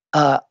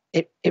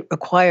 it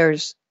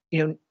requires,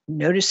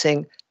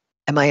 noticing,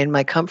 am I in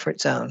my comfort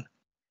zone?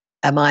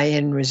 Am I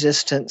in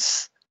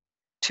resistance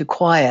to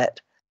quiet?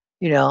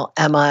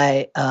 Am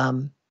I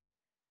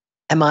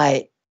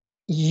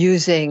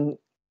using,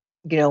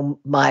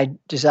 my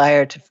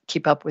desire to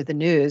keep up with the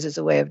news as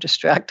a way of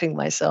distracting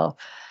myself?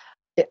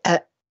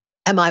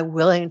 Am I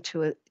willing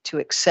to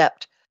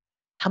accept,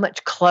 how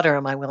much clutter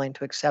am I willing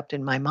to accept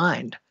in my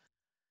mind?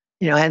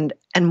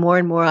 And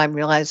more I'm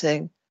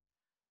realizing,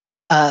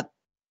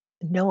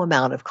 no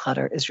amount of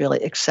clutter is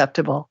really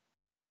acceptable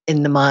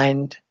in the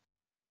mind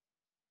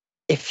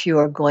if you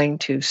are going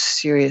to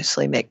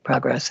seriously make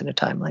progress in a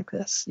time like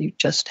this. You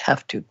just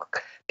have to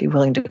be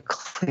willing to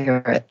clear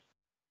it.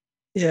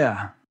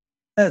 Yeah,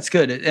 that's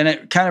good. And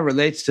it kind of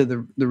relates to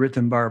the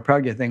Ritambhara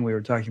Pragya thing we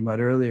were talking about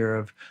earlier,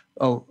 of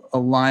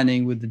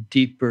aligning with the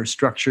deeper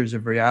structures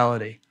of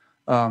reality.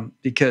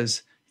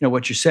 Because,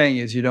 what you're saying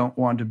is you don't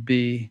want to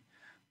be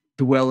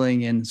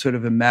dwelling in sort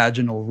of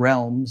imaginal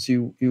realms.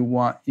 You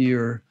want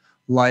your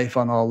life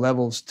on all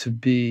levels to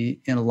be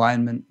in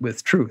alignment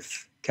with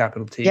truth,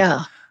 capital T.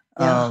 Yeah.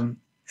 Yeah.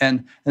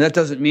 And that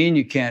doesn't mean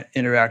you can't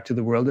interact with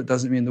the world. It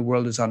doesn't mean the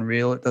world is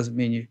unreal. It doesn't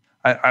mean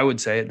I would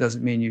say it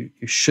doesn't mean you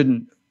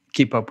shouldn't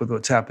keep up with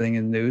what's happening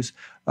in the news.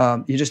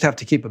 You just have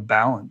to keep a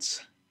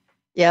balance.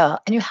 Yeah.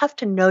 And you have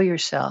to know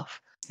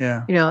yourself.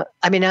 Yeah.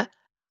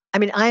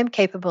 I am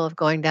capable of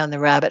going down the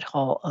rabbit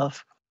hole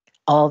of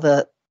all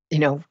the,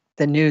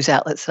 the news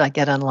outlets that I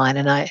get online.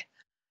 And I,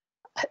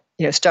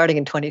 starting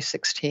in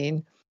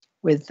 2016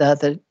 with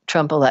the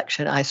Trump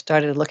election, I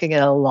started looking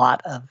at a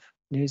lot of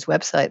news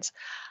websites.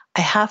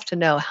 I have to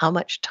know how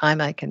much time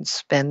I can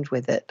spend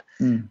with it,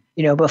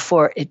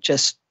 before it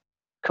just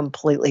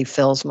completely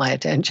fills my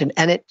attention.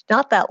 And it's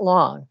not that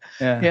long.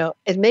 Yeah.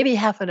 It's maybe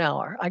half an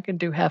hour. I can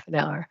do half an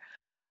hour.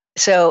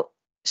 So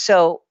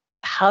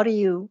how do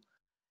you,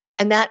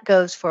 and that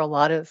goes for a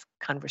lot of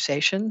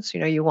conversations.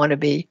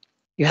 You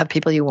have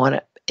people you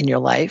want in your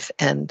life,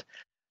 and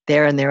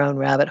they're in their own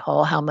rabbit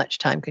hole. How much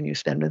time can you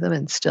spend with them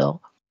and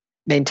still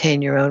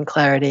maintain your own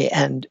clarity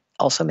and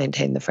also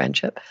maintain the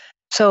friendship?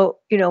 So,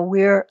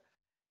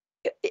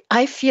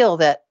 I feel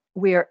that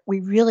we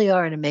really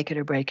are in a make it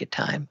or break it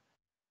time.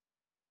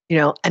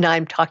 And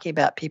I'm talking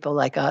about people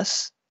like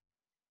us,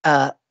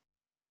 uh,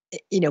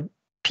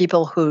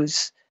 people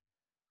whose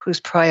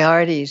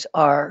priorities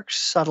are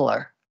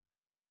subtler.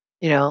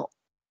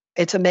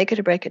 It's a make it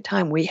or break it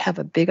time. We have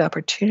a big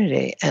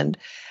opportunity, and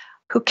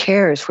who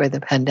cares where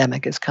the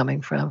pandemic is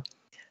coming from?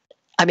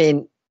 I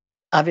mean,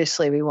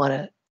 obviously we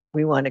want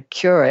to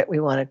cure it. We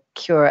want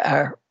to cure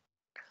our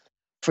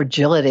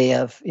fragility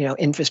of,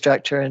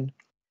 infrastructure and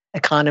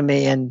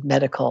economy and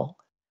medical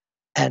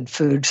and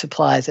food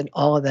supplies and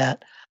all of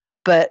that.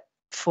 But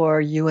for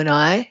you and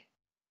I,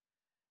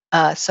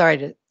 sorry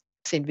to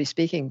seem to be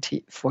speaking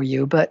for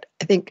you, but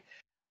I think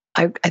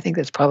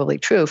that's probably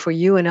true for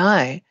you and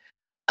I.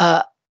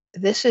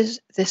 This is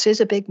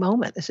a big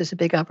moment. This is a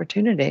big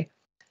opportunity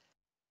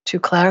to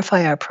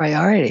clarify our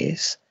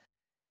priorities,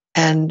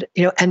 and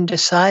and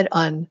decide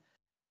on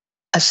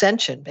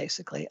ascension,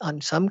 basically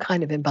on some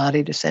kind of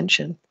embodied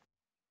ascension.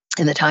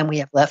 in the time we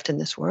have left in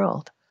this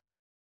world.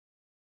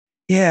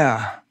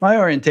 Yeah, my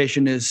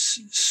orientation is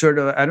sort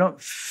of, I don't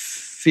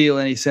feel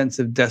any sense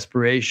of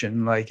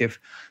desperation. Like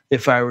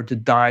if I were to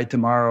die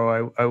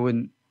tomorrow, I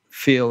wouldn't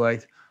feel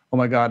like, oh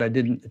my God, I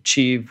didn't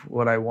achieve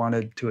what I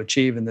wanted to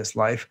achieve in this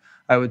life.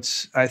 I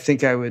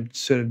think I would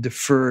sort of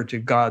defer to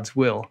God's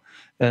will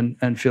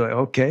and feel like,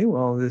 okay,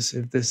 well,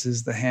 if this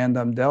is the hand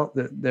I'm dealt,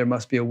 that there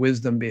must be a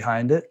wisdom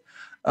behind it.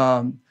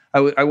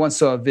 I once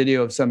saw a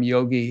video of some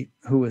yogi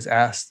who was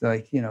asked,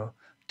 like,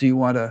 do you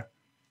want to,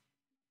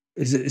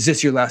 is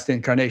this your last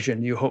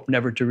incarnation? You hope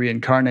never to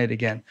reincarnate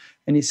again?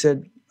 And he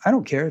said, I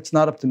don't care. It's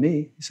not up to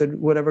me. He said,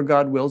 whatever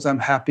God wills, I'm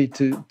happy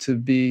to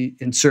be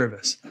in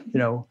service.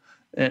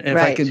 And if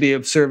I can be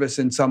of service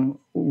in some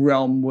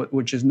realm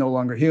which is no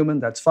longer human,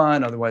 that's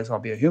fine. Otherwise, I'll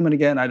be a human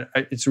again.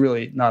 It's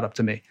really not up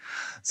to me.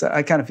 So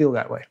I kind of feel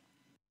that way.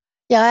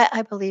 Yeah,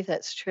 I believe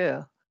that's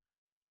true.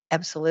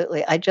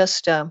 Absolutely. I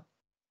just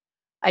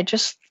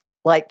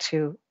like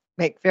to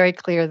make very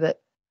clear that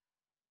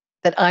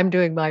I'm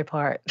doing my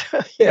part.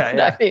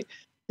 Yeah. I mean,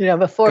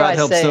 before God I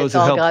helps say those it's who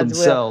all help God's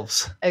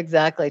themselves. will.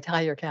 Exactly.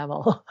 Tie your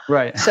camel.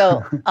 Right.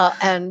 So,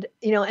 and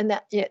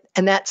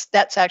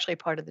that's actually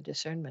part of the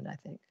discernment, I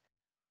think.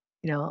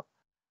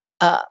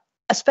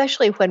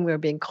 Especially when we're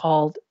being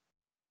called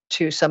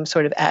to some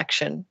sort of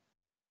action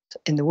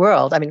in the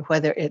world. I mean,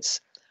 whether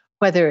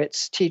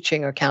it's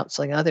teaching or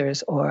counseling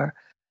others, or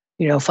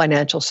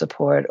financial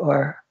support,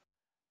 or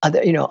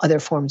other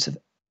forms of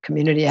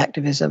community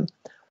activism.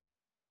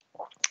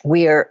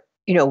 We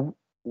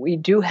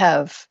do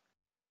have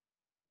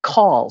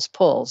calls,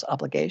 pulls,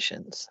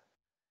 obligations,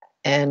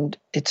 and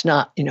it's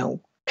not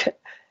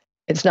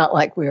it's not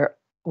like we're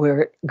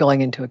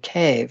going into a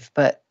cave,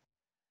 but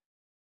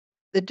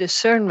the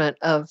discernment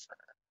of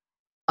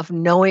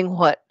knowing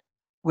what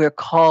we're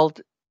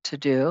called to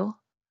do,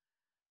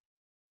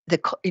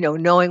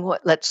 knowing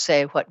let's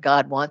say what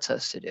God wants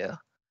us to do,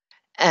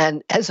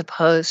 and as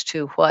opposed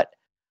to what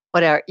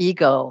our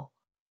ego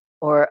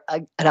or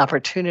an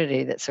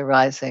opportunity that's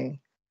arising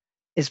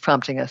is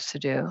prompting us to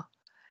do.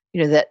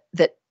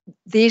 That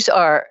these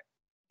are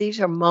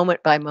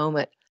moment by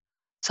moment,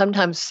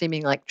 sometimes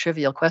seeming like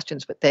trivial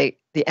questions, but the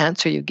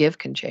answer you give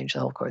can change the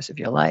whole course of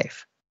your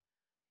life.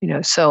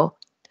 So,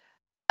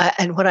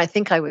 and what I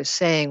think I was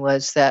saying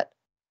was that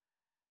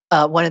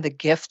one of the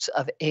gifts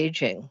of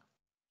aging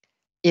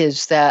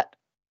is that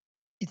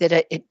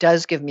it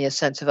does give me a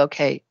sense of,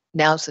 okay,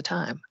 now's the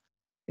time.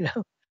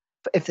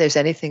 If there's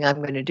anything I'm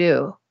going to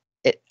do,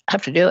 I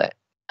have to do it.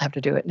 I have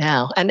to do it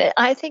now. And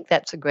I think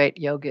that's a great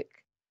yogic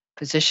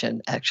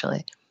position,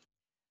 actually.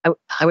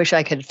 I wish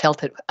I had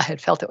felt it. I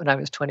had felt it when I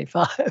was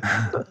 25.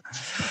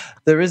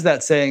 There is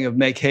that saying of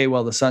make hay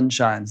while the sun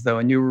shines, though,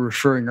 and you were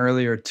referring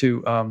earlier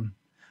to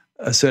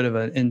a sort of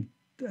an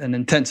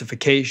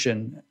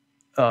intensification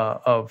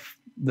of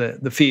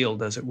the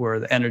field, as it were,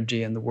 the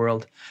energy in the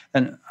world.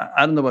 And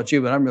I don't know about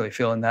you, but I'm really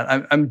feeling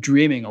that. I'm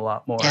dreaming a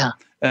lot more. Yeah.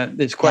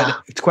 It's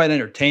quite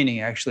entertaining,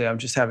 actually. I'm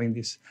just having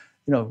these,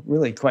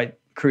 really quite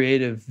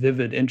creative,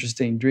 vivid,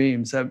 interesting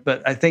dreams.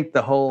 But I think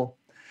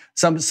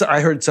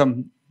I heard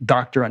some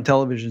doctor on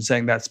television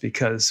saying that's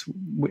because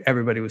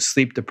everybody was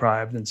sleep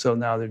deprived, and so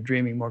now they're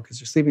dreaming more because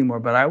they're sleeping more.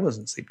 But I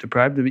wasn't sleep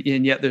deprived,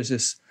 and yet there's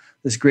this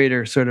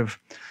greater sort of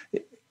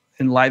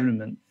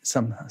enlivenment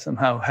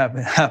somehow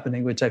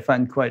happening, which I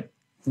find quite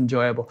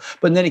enjoyable.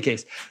 But in any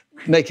case,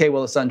 make hay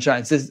while the sun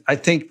shines. I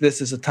think this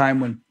is a time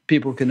when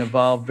people can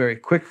evolve very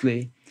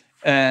quickly,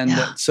 and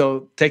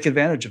so take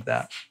advantage of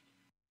that.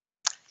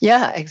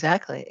 Yeah,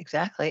 exactly.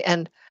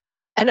 And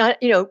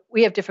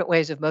we have different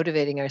ways of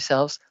motivating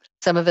ourselves.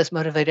 Some of us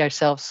motivate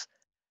ourselves,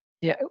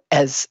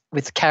 as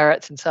with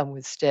carrots, and some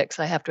with sticks.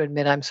 I have to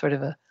admit, I'm sort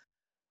of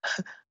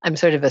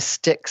a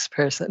sticks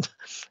person.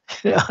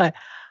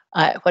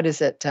 What is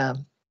it?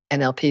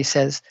 NLP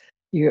says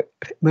you're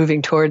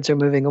moving towards or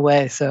moving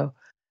away. So,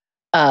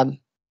 I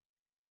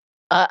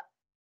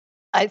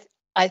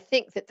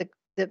think that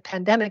the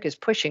pandemic is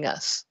pushing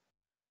us.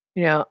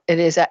 It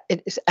is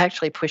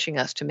actually pushing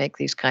us to make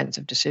these kinds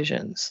of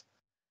decisions,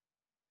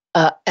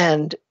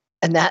 and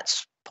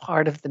that's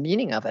part of the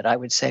meaning of it, I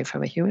would say,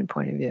 from a human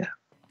point of view.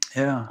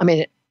 Yeah. I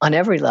mean, on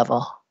every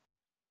level,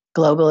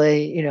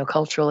 globally,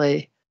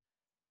 culturally,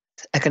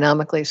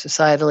 economically,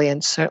 societally,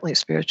 and certainly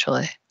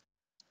spiritually.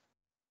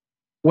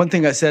 One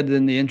thing I said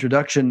in the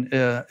introduction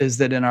is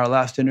that in our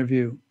last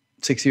interview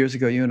 6 years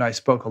ago, you and I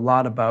spoke a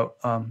lot about,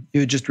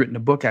 you had just written a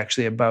book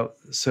actually about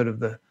sort of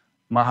the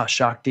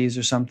Mahashaktis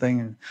or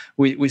something. And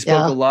we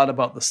spoke a lot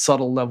about the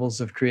subtle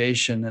levels of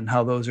creation and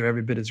how those are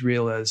every bit as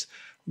real as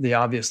the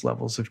obvious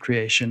levels of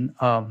creation.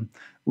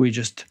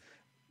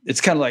 It's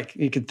kind of like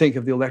you could think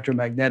of the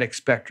electromagnetic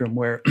spectrum,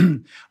 where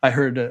I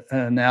heard an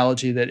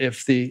analogy that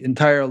if the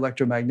entire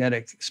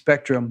electromagnetic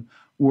spectrum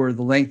were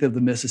the length of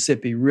the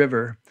Mississippi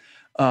River,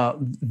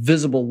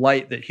 visible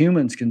light that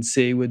humans can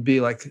see would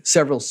be like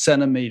several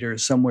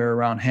centimeters somewhere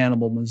around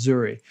Hannibal,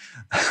 Missouri.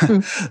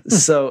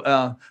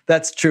 So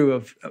that's true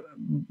of,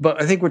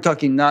 but I think we're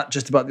talking not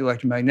just about the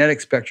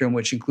electromagnetic spectrum,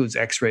 which includes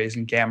X-rays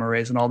and gamma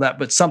rays and all that,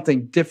 but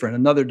something different,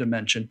 another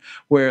dimension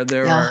where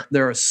there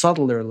are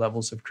subtler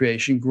levels of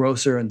creation,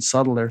 grosser and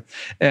subtler.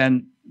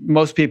 And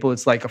most people,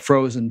 it's like a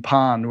frozen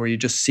pond where you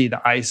just see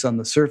the ice on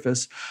the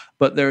surface.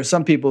 But there are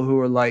some people who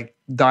are like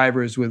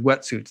divers with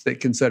wetsuits that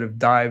can sort of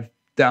dive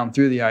down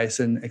through the ice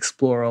and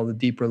explore all the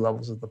deeper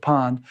levels of the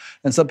pond.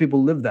 And some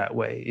people live that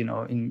way,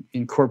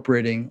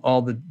 incorporating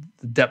all the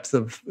depth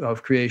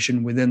of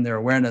creation within their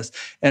awareness.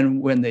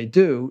 And when they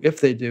do, if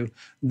they do,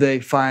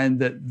 they find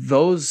that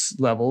those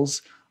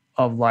levels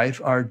of life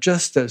are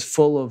just as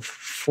full of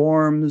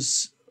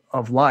forms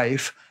of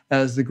life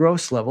as the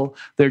gross level.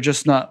 They're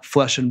just not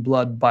flesh and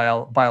blood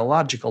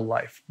biological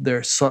life.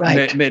 They're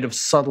made of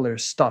subtler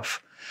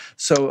stuff.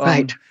 So,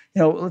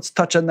 let's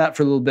touch on that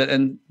for a little bit.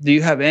 And do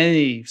you have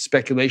any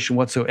speculation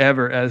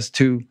whatsoever as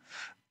to,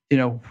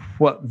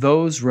 what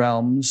those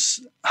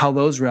realms, how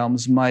those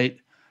realms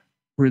might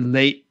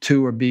relate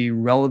to or be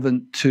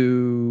relevant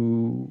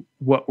to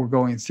what we're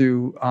going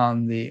through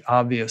on the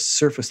obvious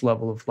surface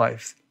level of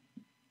life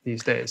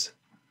these days?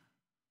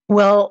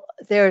 Well,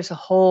 there's a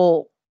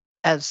whole,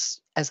 as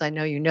I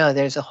know you know,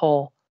 there's a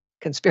whole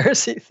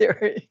conspiracy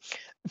theory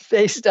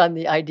based on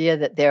the idea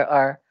that there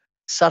are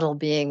subtle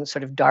beings,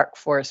 sort of dark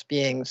force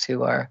beings,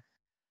 who are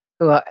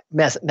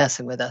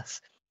messing with us.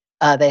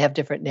 They have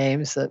different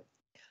names.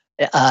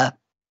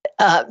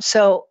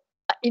 So,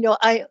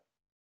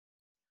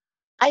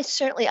 I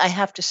certainly, I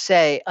have to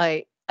say,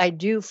 I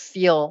do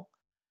feel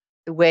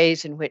the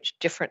ways in which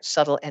different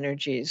subtle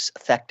energies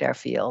affect our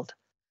field,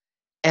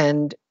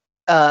 and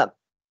I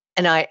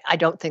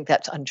don't think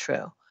that's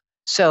untrue.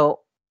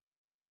 So,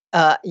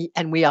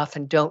 and we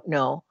often don't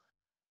know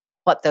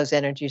what those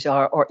energies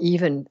are, or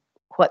even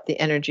what the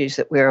energies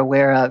that we're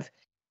aware of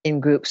in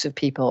groups of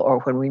people, or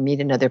when we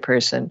meet another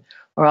person,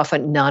 we're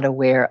often not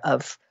aware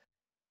of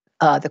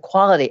the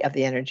quality of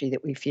the energy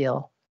that we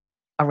feel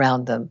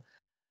around them.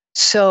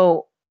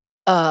 So,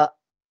 I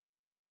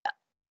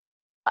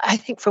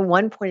think from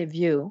one point of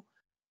view,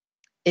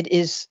 it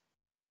is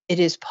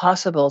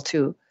possible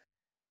to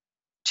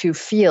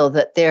feel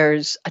that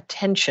there's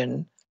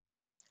attention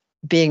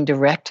being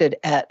directed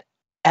at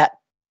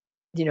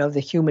the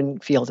human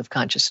field of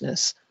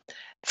consciousness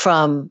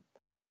from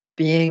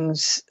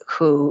beings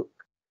who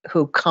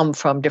come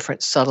from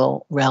different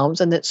subtle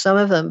realms, and that some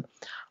of them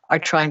are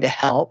trying to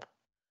help,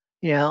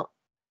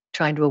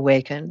 trying to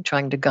awaken,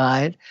 trying to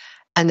guide,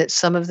 and that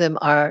some of them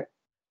are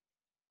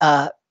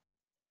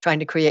trying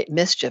to create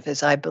mischief.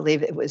 As I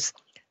believe it was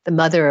the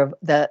mother of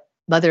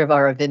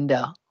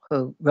Aurobindo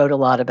who wrote a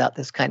lot about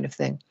this kind of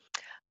thing.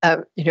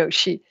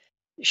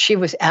 She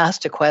was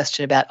asked a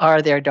question about,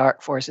 are there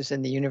dark forces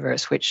in the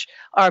universe, which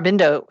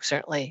Aurobindo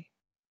certainly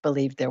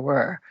believed there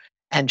were,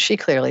 and she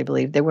clearly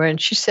believed there were. And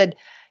she said,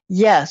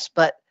 yes,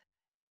 but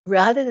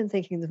rather than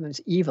thinking of them as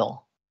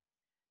evil,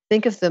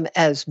 think of them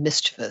as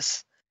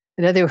mischievous.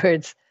 In other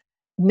words,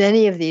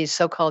 many of these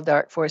so-called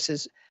dark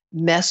forces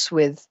mess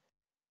with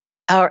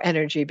our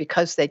energy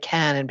because they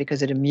can and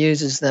because it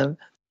amuses them,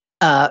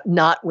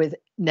 not with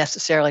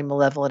necessarily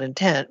malevolent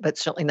intent, but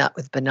certainly not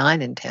with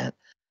benign intent.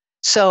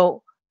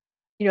 So,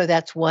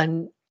 that's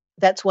one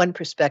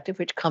perspective,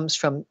 which comes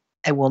from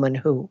a woman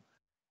who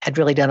had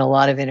really done a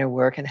lot of inner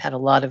work and had a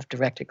lot of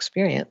direct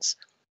experience.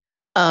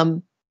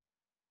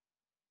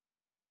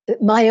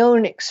 My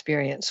own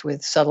experience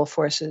with subtle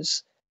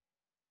forces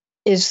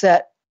is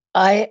that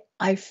I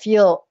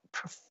feel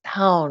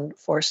profound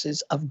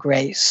forces of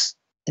grace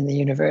in the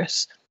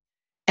universe.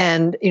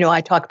 And,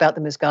 I talk about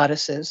them as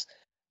goddesses.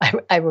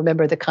 I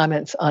remember the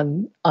comments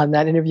on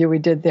that interview we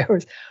did.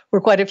 There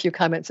were quite a few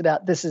comments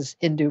about, this is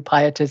Hindu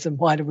pietism.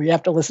 Why do we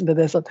have to listen to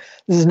this?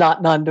 This is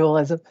not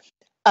non-dualism.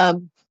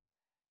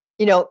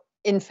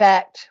 In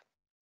fact,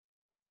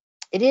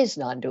 it is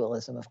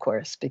non-dualism, of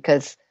course,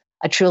 because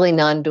a truly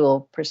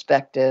non-dual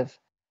perspective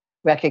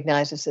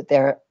recognizes that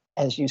there are,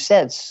 as you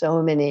said,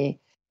 so many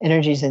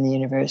energies in the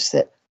universe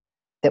that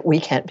we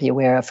can't be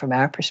aware of from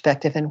our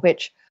perspective, and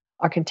which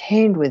are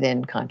contained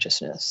within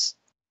consciousness.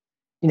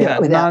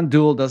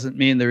 Non-dual doesn't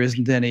mean there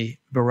isn't any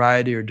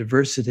variety or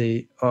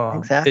diversity.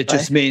 Exactly. It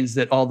just means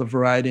that all the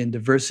variety and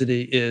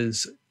diversity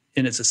is,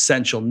 in its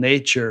essential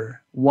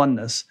nature,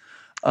 oneness.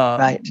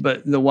 Right.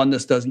 But the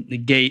oneness doesn't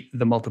negate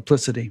the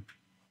multiplicity.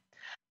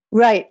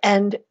 Right.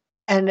 And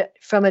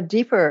from a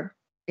deeper,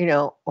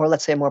 or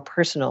let's say a more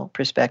personal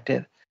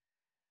perspective,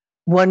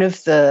 one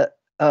of the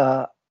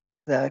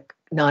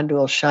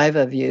non-dual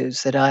Shaiva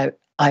views that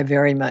I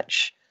very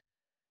much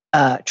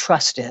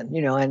trust in,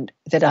 and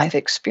that I've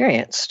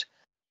experienced,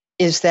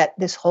 is that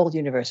this whole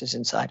universe is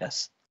inside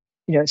us.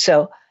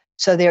 So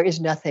there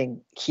is nothing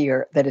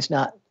here that is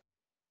not,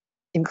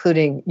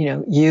 including,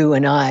 you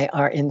and I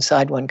are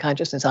inside one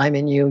consciousness. I'm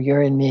in you,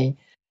 you're in me.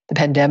 The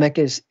pandemic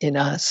is in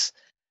us.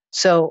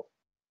 So,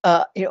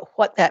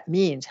 what that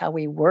means, how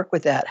we work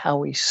with that, how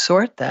we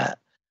sort that,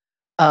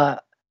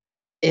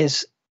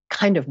 is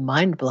kind of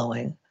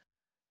mind-blowing.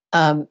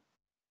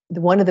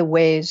 One of the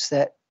ways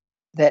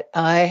that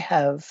I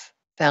have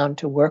found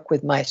to work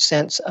with my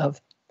sense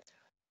of,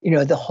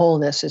 the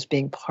wholeness as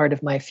being part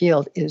of my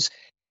field is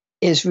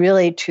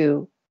really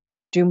to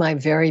do my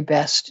very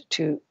best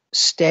to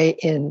stay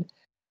in,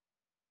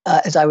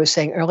 as I was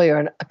saying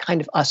earlier, a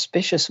kind of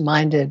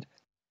auspicious-minded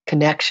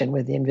connection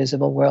with the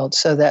invisible world,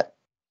 so that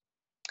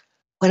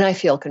when I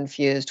feel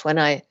confused, when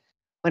I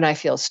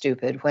feel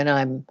stupid, when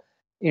I'm,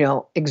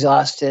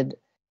 exhausted,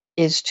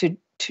 is to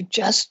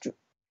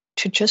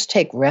just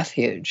take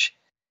refuge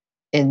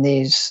in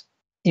these,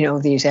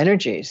 these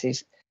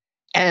energies,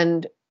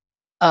 and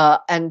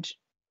and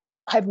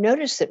I've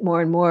noticed that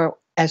more and more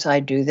as I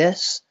do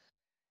this,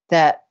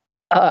 that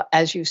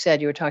as you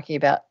said, you were talking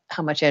about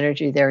how much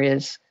energy there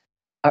is,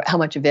 or how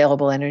much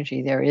available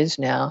energy there is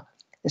now.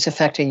 It's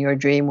affecting your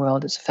dream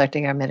world. It's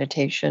affecting our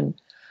meditation.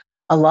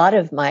 A lot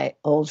of my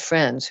old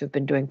friends who've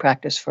been doing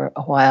practice for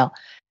a while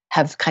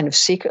have kind of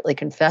secretly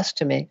confessed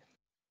to me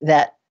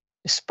that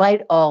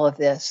despite all of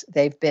this,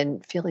 they've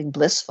been feeling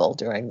blissful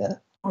during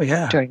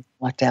during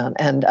lockdown.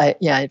 And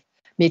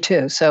me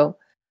too. So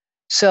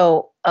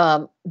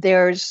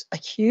there's a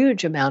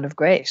huge amount of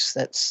grace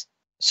that's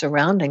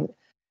surrounding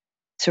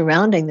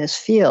this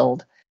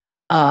field,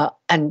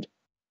 and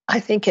I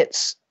think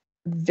it's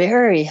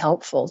very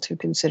helpful to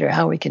consider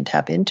how we can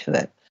tap into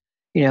it,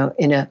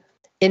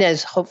 in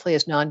as hopefully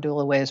as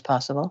non-dual a way as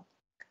possible,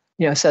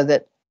 so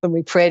that when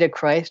we pray to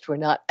Christ, we're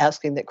not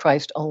asking that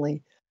Christ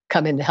only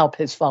come in to help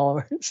his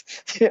followers,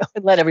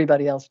 and let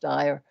everybody else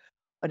die, or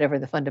whatever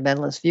the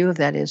fundamentalist view of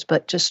that is,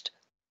 but just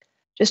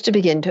to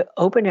begin to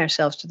open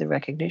ourselves to the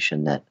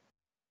recognition that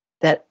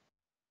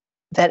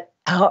that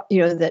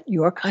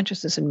your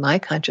consciousness and my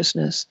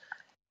consciousness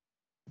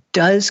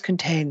does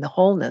contain the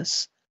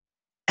wholeness,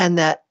 and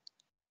that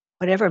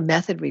whatever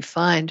method we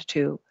find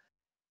to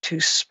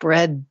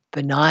spread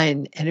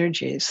benign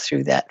energies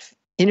through that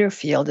inner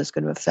field is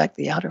going to affect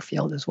the outer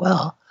field as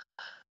well.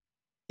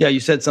 Yeah, you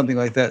said something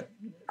like that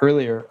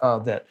earlier,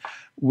 that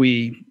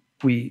we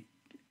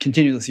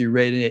continuously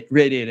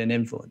radiate an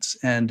influence,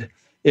 and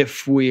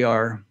if we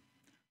are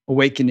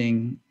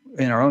awakening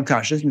in our own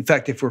consciousness, in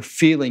fact, if we're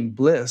feeling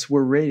bliss,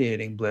 we're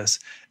radiating bliss,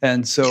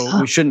 and so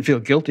we shouldn't feel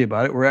guilty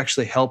about it. We're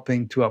actually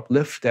helping to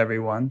uplift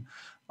everyone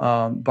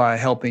by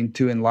helping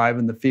to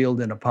enliven the field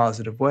in a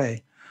positive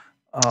way.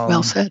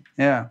 Well said.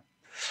 Yeah,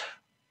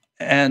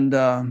 and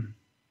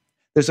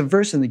there's a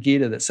verse in the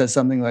Gita that says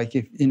something like,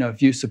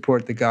 if you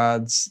support the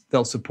gods,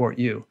 they'll support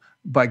you.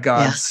 By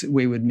gods,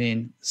 we would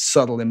mean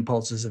subtle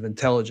impulses of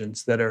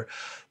intelligence that are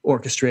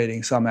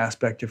orchestrating some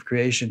aspect of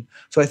creation.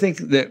 So I think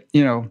that,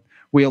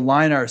 we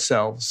align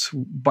ourselves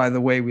by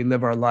the way we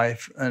live our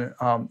life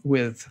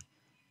with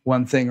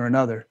one thing or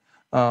another.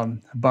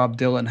 Bob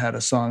Dylan had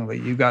a song that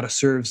you got to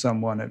serve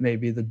someone. It may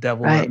be the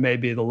devil, or it may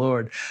be the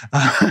Lord.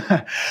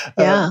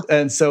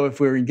 And so if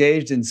we're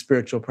engaged in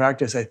spiritual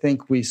practice, I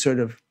think we sort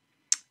of,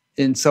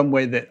 in some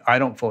way that I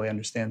don't fully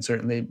understand,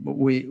 certainly, but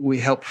we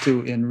help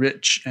to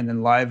enrich and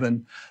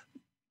enliven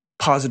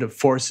positive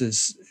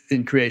forces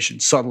in creation,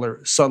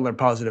 subtler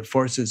positive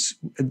forces.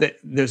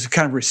 There's a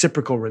kind of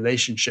reciprocal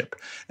relationship,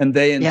 and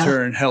they in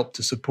turn help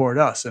to support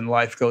us, and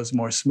life goes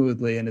more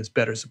smoothly and is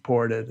better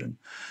supported and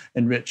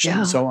enriched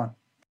and so on.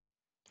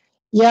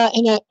 Yeah,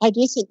 and I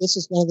do think this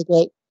is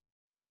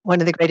one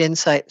of the great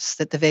insights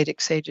that the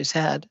Vedic sages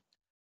had.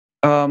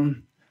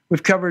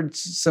 We've covered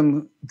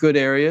some good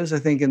areas, I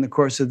think, in the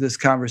course of this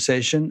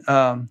conversation.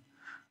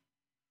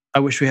 I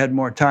wish we had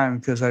more time,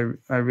 because I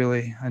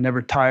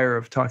never tire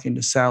of talking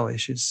to Sally.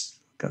 She's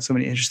got so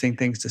many interesting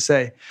things to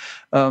say.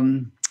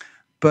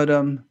 But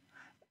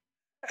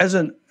as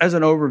an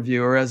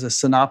overview, or as a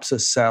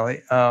synopsis,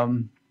 Sally,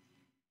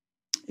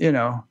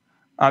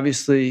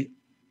 obviously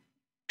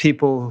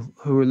people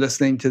who are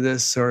listening to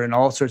this are in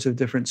all sorts of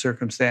different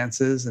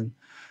circumstances, and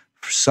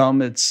for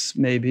some it's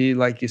maybe,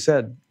 like you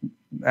said,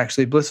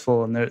 actually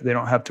blissful, and they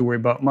don't have to worry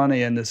about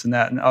money and this and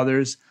that, and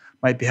others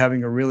might be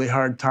having a really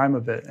hard time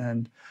of it,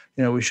 and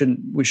we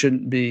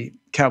shouldn't be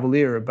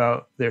cavalier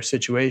about their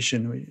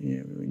situation. We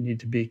need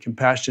to be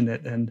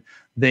compassionate, and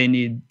they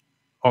need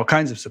all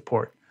kinds of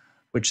support,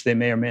 which they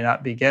may or may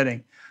not be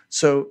getting.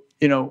 So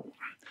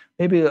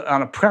maybe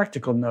on a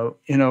practical note,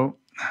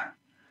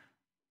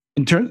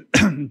 in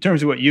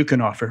terms of what you can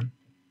offer,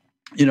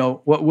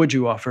 what would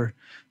you offer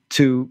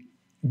to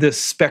this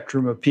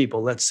spectrum of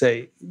people, let's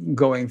say,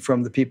 going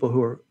from the people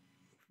who are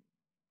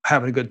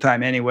having a good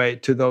time anyway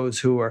to those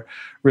who are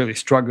really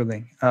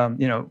struggling?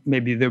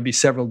 Maybe there'll be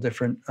several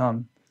different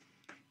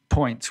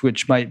points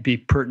which might be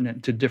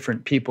pertinent to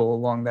different people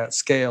along that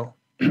scale.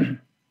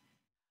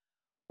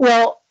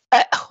 Well,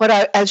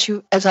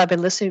 as I've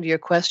been listening to your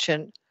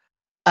question,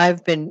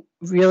 I've been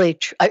really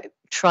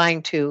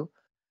trying to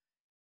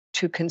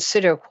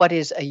consider what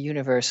is a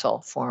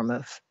universal form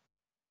of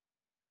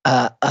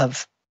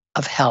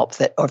help,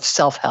 of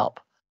self-help,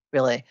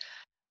 really.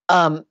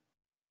 I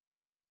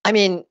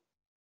mean,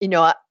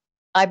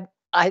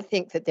 I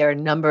think that there are a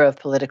number of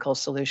political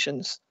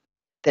solutions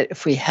that,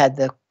 if we had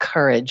the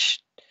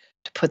courage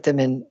to put them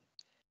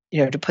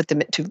to put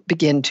them to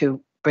begin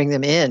to bring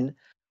them in,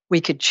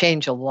 we could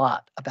change a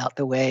lot about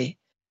the way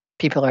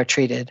people are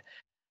treated.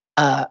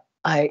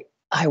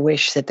 I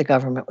wish that the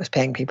government was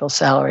paying people's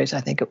salaries.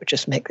 I think it would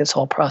just make this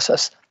whole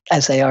process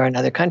as they are in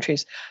other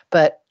countries.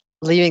 But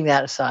leaving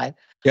that aside.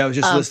 Yeah, I was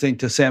just listening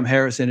to Sam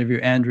Harris interview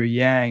Andrew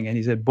Yang, and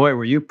he said, "Boy,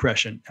 were you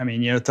prescient." I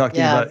mean,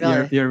 talking about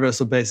really.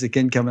 universal basic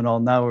income and all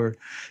now, or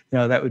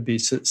that would be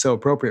so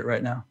appropriate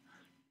right now.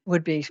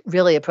 Would be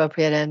really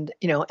appropriate, and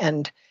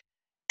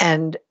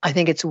and I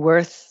think it's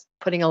worth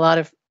putting a lot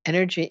of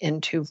energy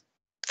into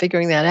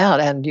figuring that out,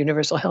 and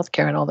universal health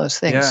care and all those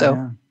things.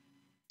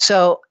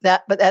 So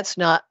but that's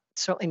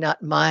certainly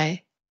not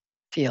my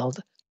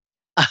field.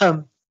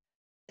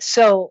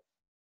 So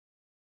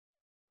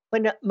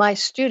when my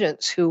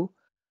students who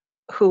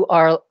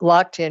are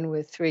locked in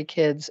with 3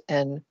 kids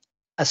and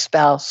a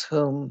spouse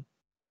whom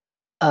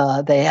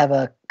they have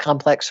a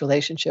complex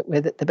relationship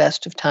with at the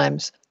best of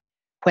times,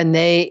 when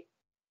they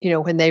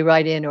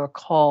write in or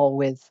call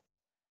with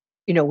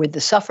with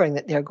the suffering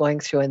that they're going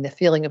through and the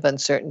feeling of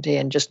uncertainty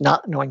and just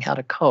not knowing how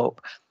to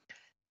cope,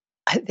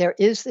 there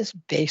is this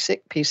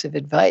basic piece of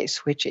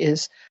advice, which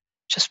is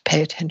just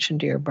pay attention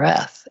to your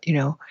breath.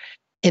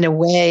 In a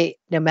way,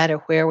 no matter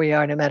where we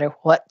are, no matter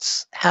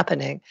what's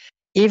happening,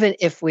 even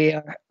if we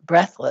are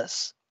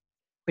breathless,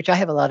 which I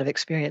have a lot of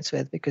experience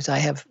with because I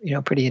have,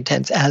 pretty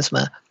intense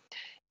asthma,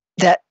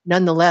 that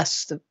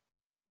nonetheless,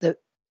 the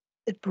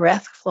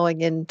breath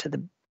flowing into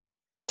the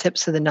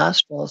tips of the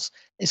nostrils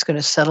is going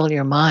to settle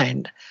your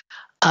mind.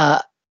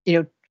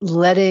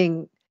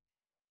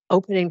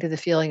 Opening to the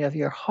feeling of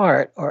your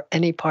heart or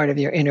any part of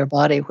your inner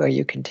body where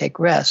you can take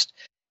rest,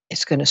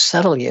 it's going to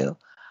settle you.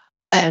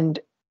 And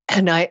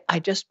I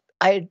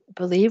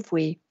believe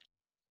we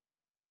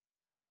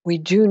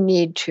do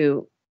need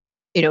to,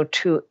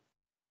 to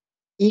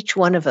each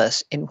one of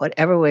us in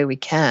whatever way we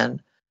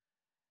can,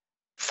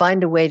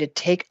 find a way to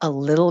take a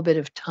little bit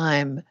of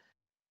time,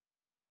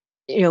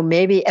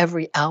 maybe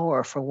every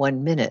hour for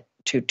 1 minute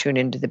to tune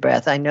into the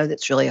breath. I know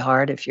that's really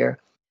hard if you're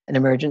an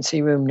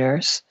emergency room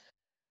nurse,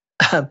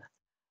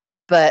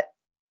 but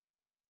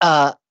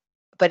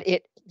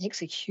it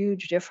makes a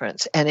huge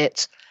difference, and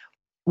it's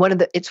one of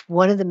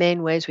the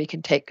main ways we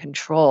can take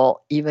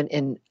control, even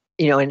in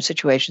in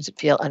situations that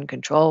feel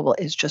uncontrollable,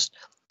 is just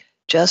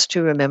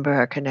to remember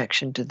our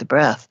connection to the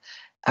breath,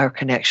 our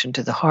connection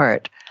to the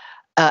heart,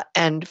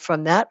 and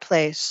from that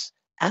place,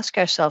 ask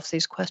ourselves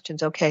these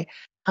questions. Okay,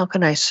 how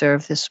can I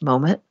serve this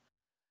moment?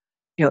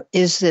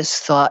 Is this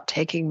thought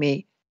taking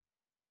me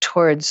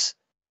towards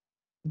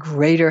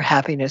greater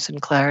happiness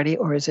and clarity,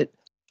 or is it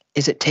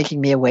taking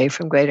me away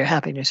from greater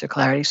happiness or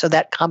clarity? So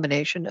that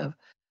combination of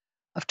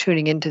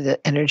tuning into the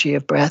energy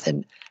of breath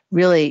and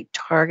really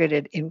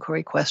targeted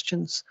inquiry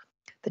questions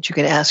that you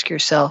can ask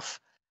yourself,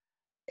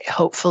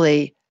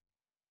 hopefully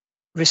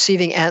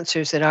receiving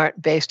answers that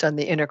aren't based on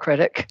the inner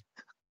critic,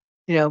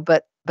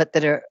 but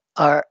that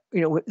are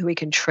we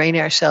can train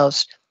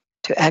ourselves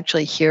to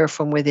actually hear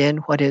from within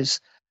what is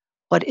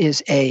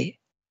a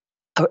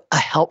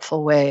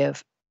helpful way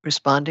of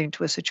responding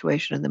to a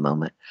situation in the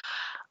moment.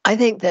 I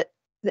think that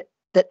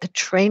the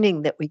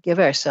training that we give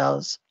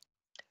ourselves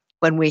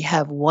when we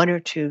have 1 or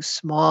 2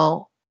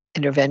 small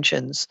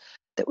interventions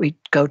that we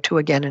go to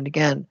again and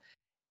again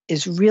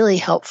is really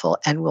helpful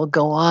and will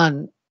go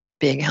on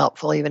being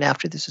helpful even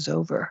after this is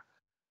over.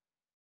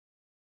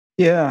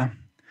 Yeah.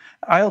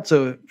 I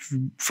also,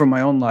 from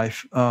my own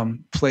life,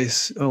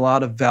 place a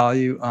lot of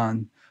value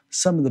on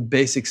some of the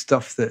basic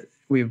stuff that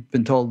we've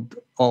been told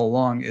all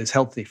along is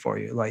healthy for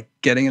you, like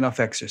getting enough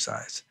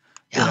exercise,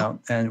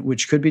 and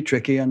which could be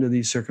tricky under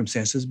these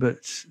circumstances,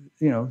 but,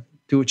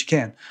 do what you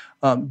can.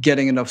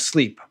 Getting enough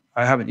sleep.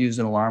 I haven't used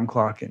an alarm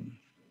clock in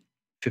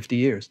 50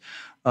 years.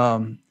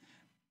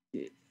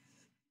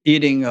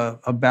 Eating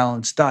a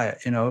balanced diet,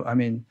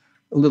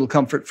 a little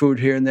comfort food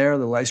here and there, a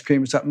little ice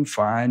cream or something,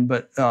 fine.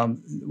 But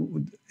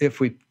if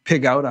we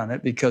pig out on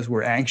it because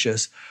we're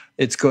anxious,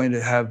 it's going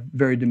to have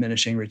very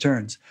diminishing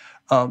returns.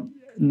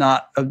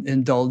 Not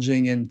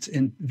indulging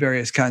in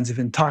various kinds of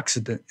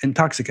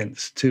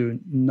intoxicants to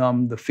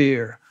numb the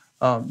fear,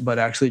 but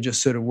actually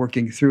just sort of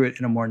working through it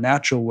in a more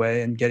natural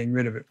way and getting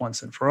rid of it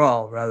once and for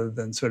all, rather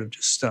than sort of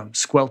just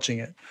squelching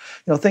it.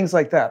 Things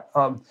like that.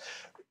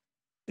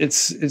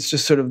 It's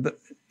just sort of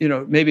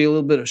maybe a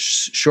little bit of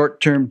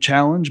short-term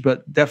challenge,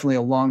 but definitely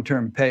a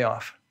long-term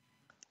payoff.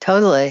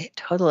 Totally.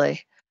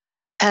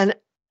 And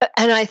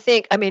I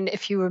think,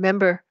 if you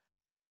remember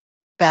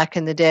back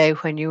in the day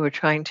when you were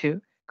trying to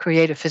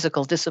create a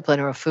physical discipline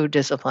or a food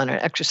discipline or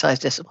exercise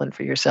discipline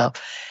for yourself,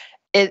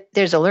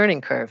 there's a learning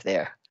curve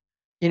there.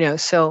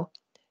 So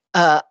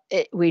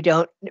we're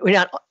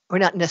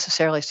not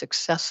necessarily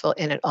successful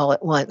in it all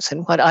at once.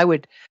 And what I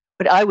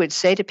would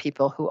say to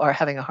people who are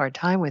having a hard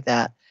time with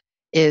that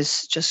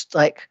is just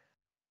like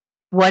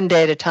one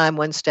day at a time,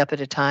 one step at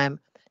a time.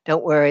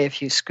 Don't worry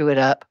if you screw it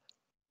up.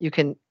 You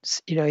can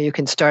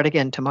start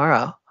again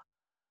tomorrow.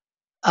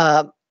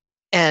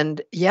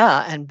 And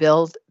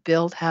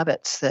build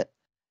habits that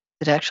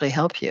actually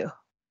help you.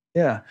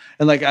 Yeah.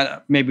 And like,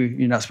 maybe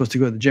you're not supposed to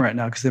go to the gym right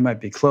now because they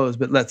might be closed,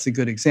 but that's a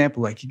good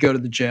example. Like you go to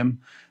the gym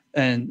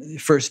and the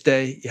first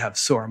day you have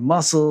sore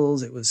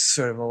muscles. It was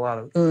sort of a lot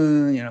of,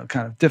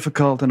 kind of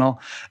difficult and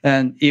all.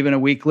 And even a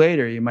week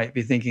later, you might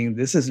be thinking,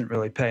 this isn't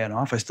really paying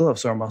off. I still have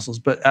sore muscles.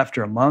 But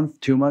after a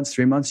month, 2 months,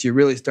 3 months, you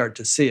really start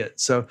to see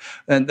it. So,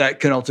 and that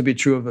can also be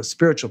true of a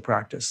spiritual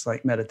practice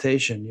like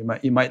meditation.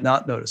 You might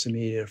not notice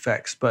immediate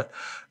effects, but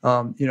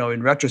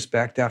in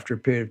retrospect, after a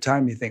period of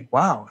time, you think,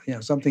 wow,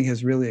 something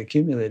has really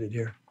accumulated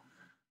here.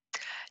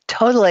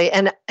 Totally.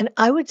 And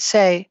I would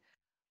say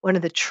one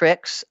of the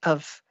tricks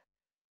of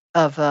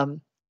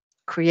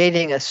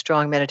creating a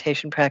strong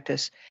meditation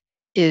practice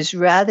is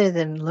rather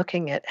than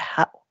looking at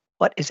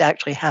what is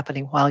actually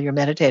happening while you're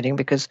meditating,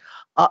 because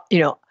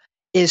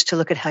is to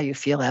look at how you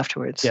feel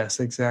afterwards. Yes,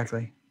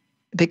 exactly.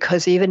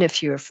 Because even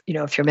if if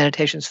your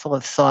meditation's full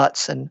of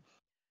thoughts and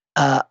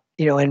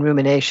and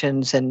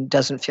ruminations and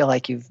doesn't feel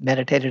like you've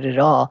meditated at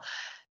all,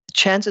 the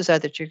chances are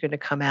that you're going to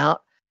come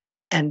out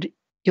and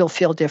you'll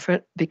feel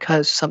different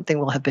because something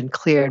will have been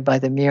cleared by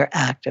the mere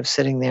act of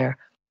sitting there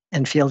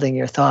and fielding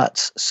your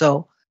thoughts.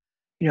 So,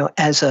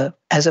 as a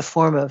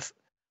form of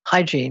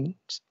hygiene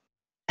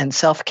and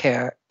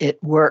self-care,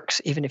 it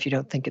works even if you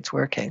don't think it's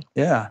working.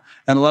 Yeah.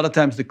 And a lot of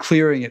times the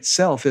clearing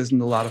itself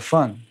isn't a lot of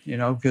fun,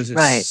 because it's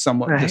Right,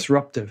 somewhat right.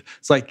 disruptive.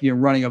 It's like you're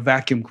running a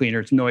vacuum cleaner.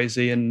 It's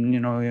noisy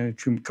and,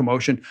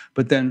 commotion,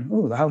 but then,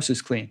 the house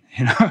is clean,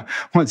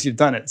 once you've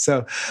done it.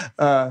 So,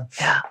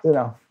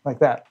 Yeah, like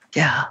that.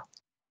 yeah,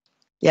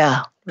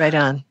 yeah, right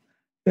on.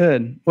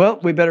 Good. Well,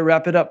 we better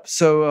wrap it up.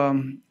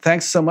 So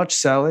thanks so much,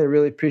 Sally. I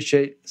really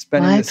appreciate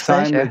spending My this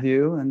time pleasure. with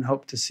you and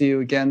hope to see you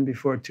again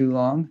before too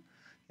long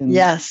in the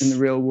Yes.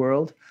 real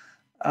world.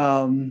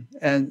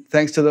 And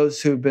thanks to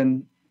those who've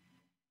been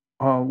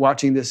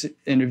watching this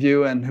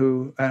interview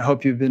and I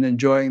hope you've been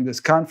enjoying this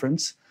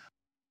conference.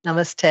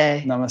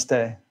 Namaste.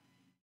 Namaste.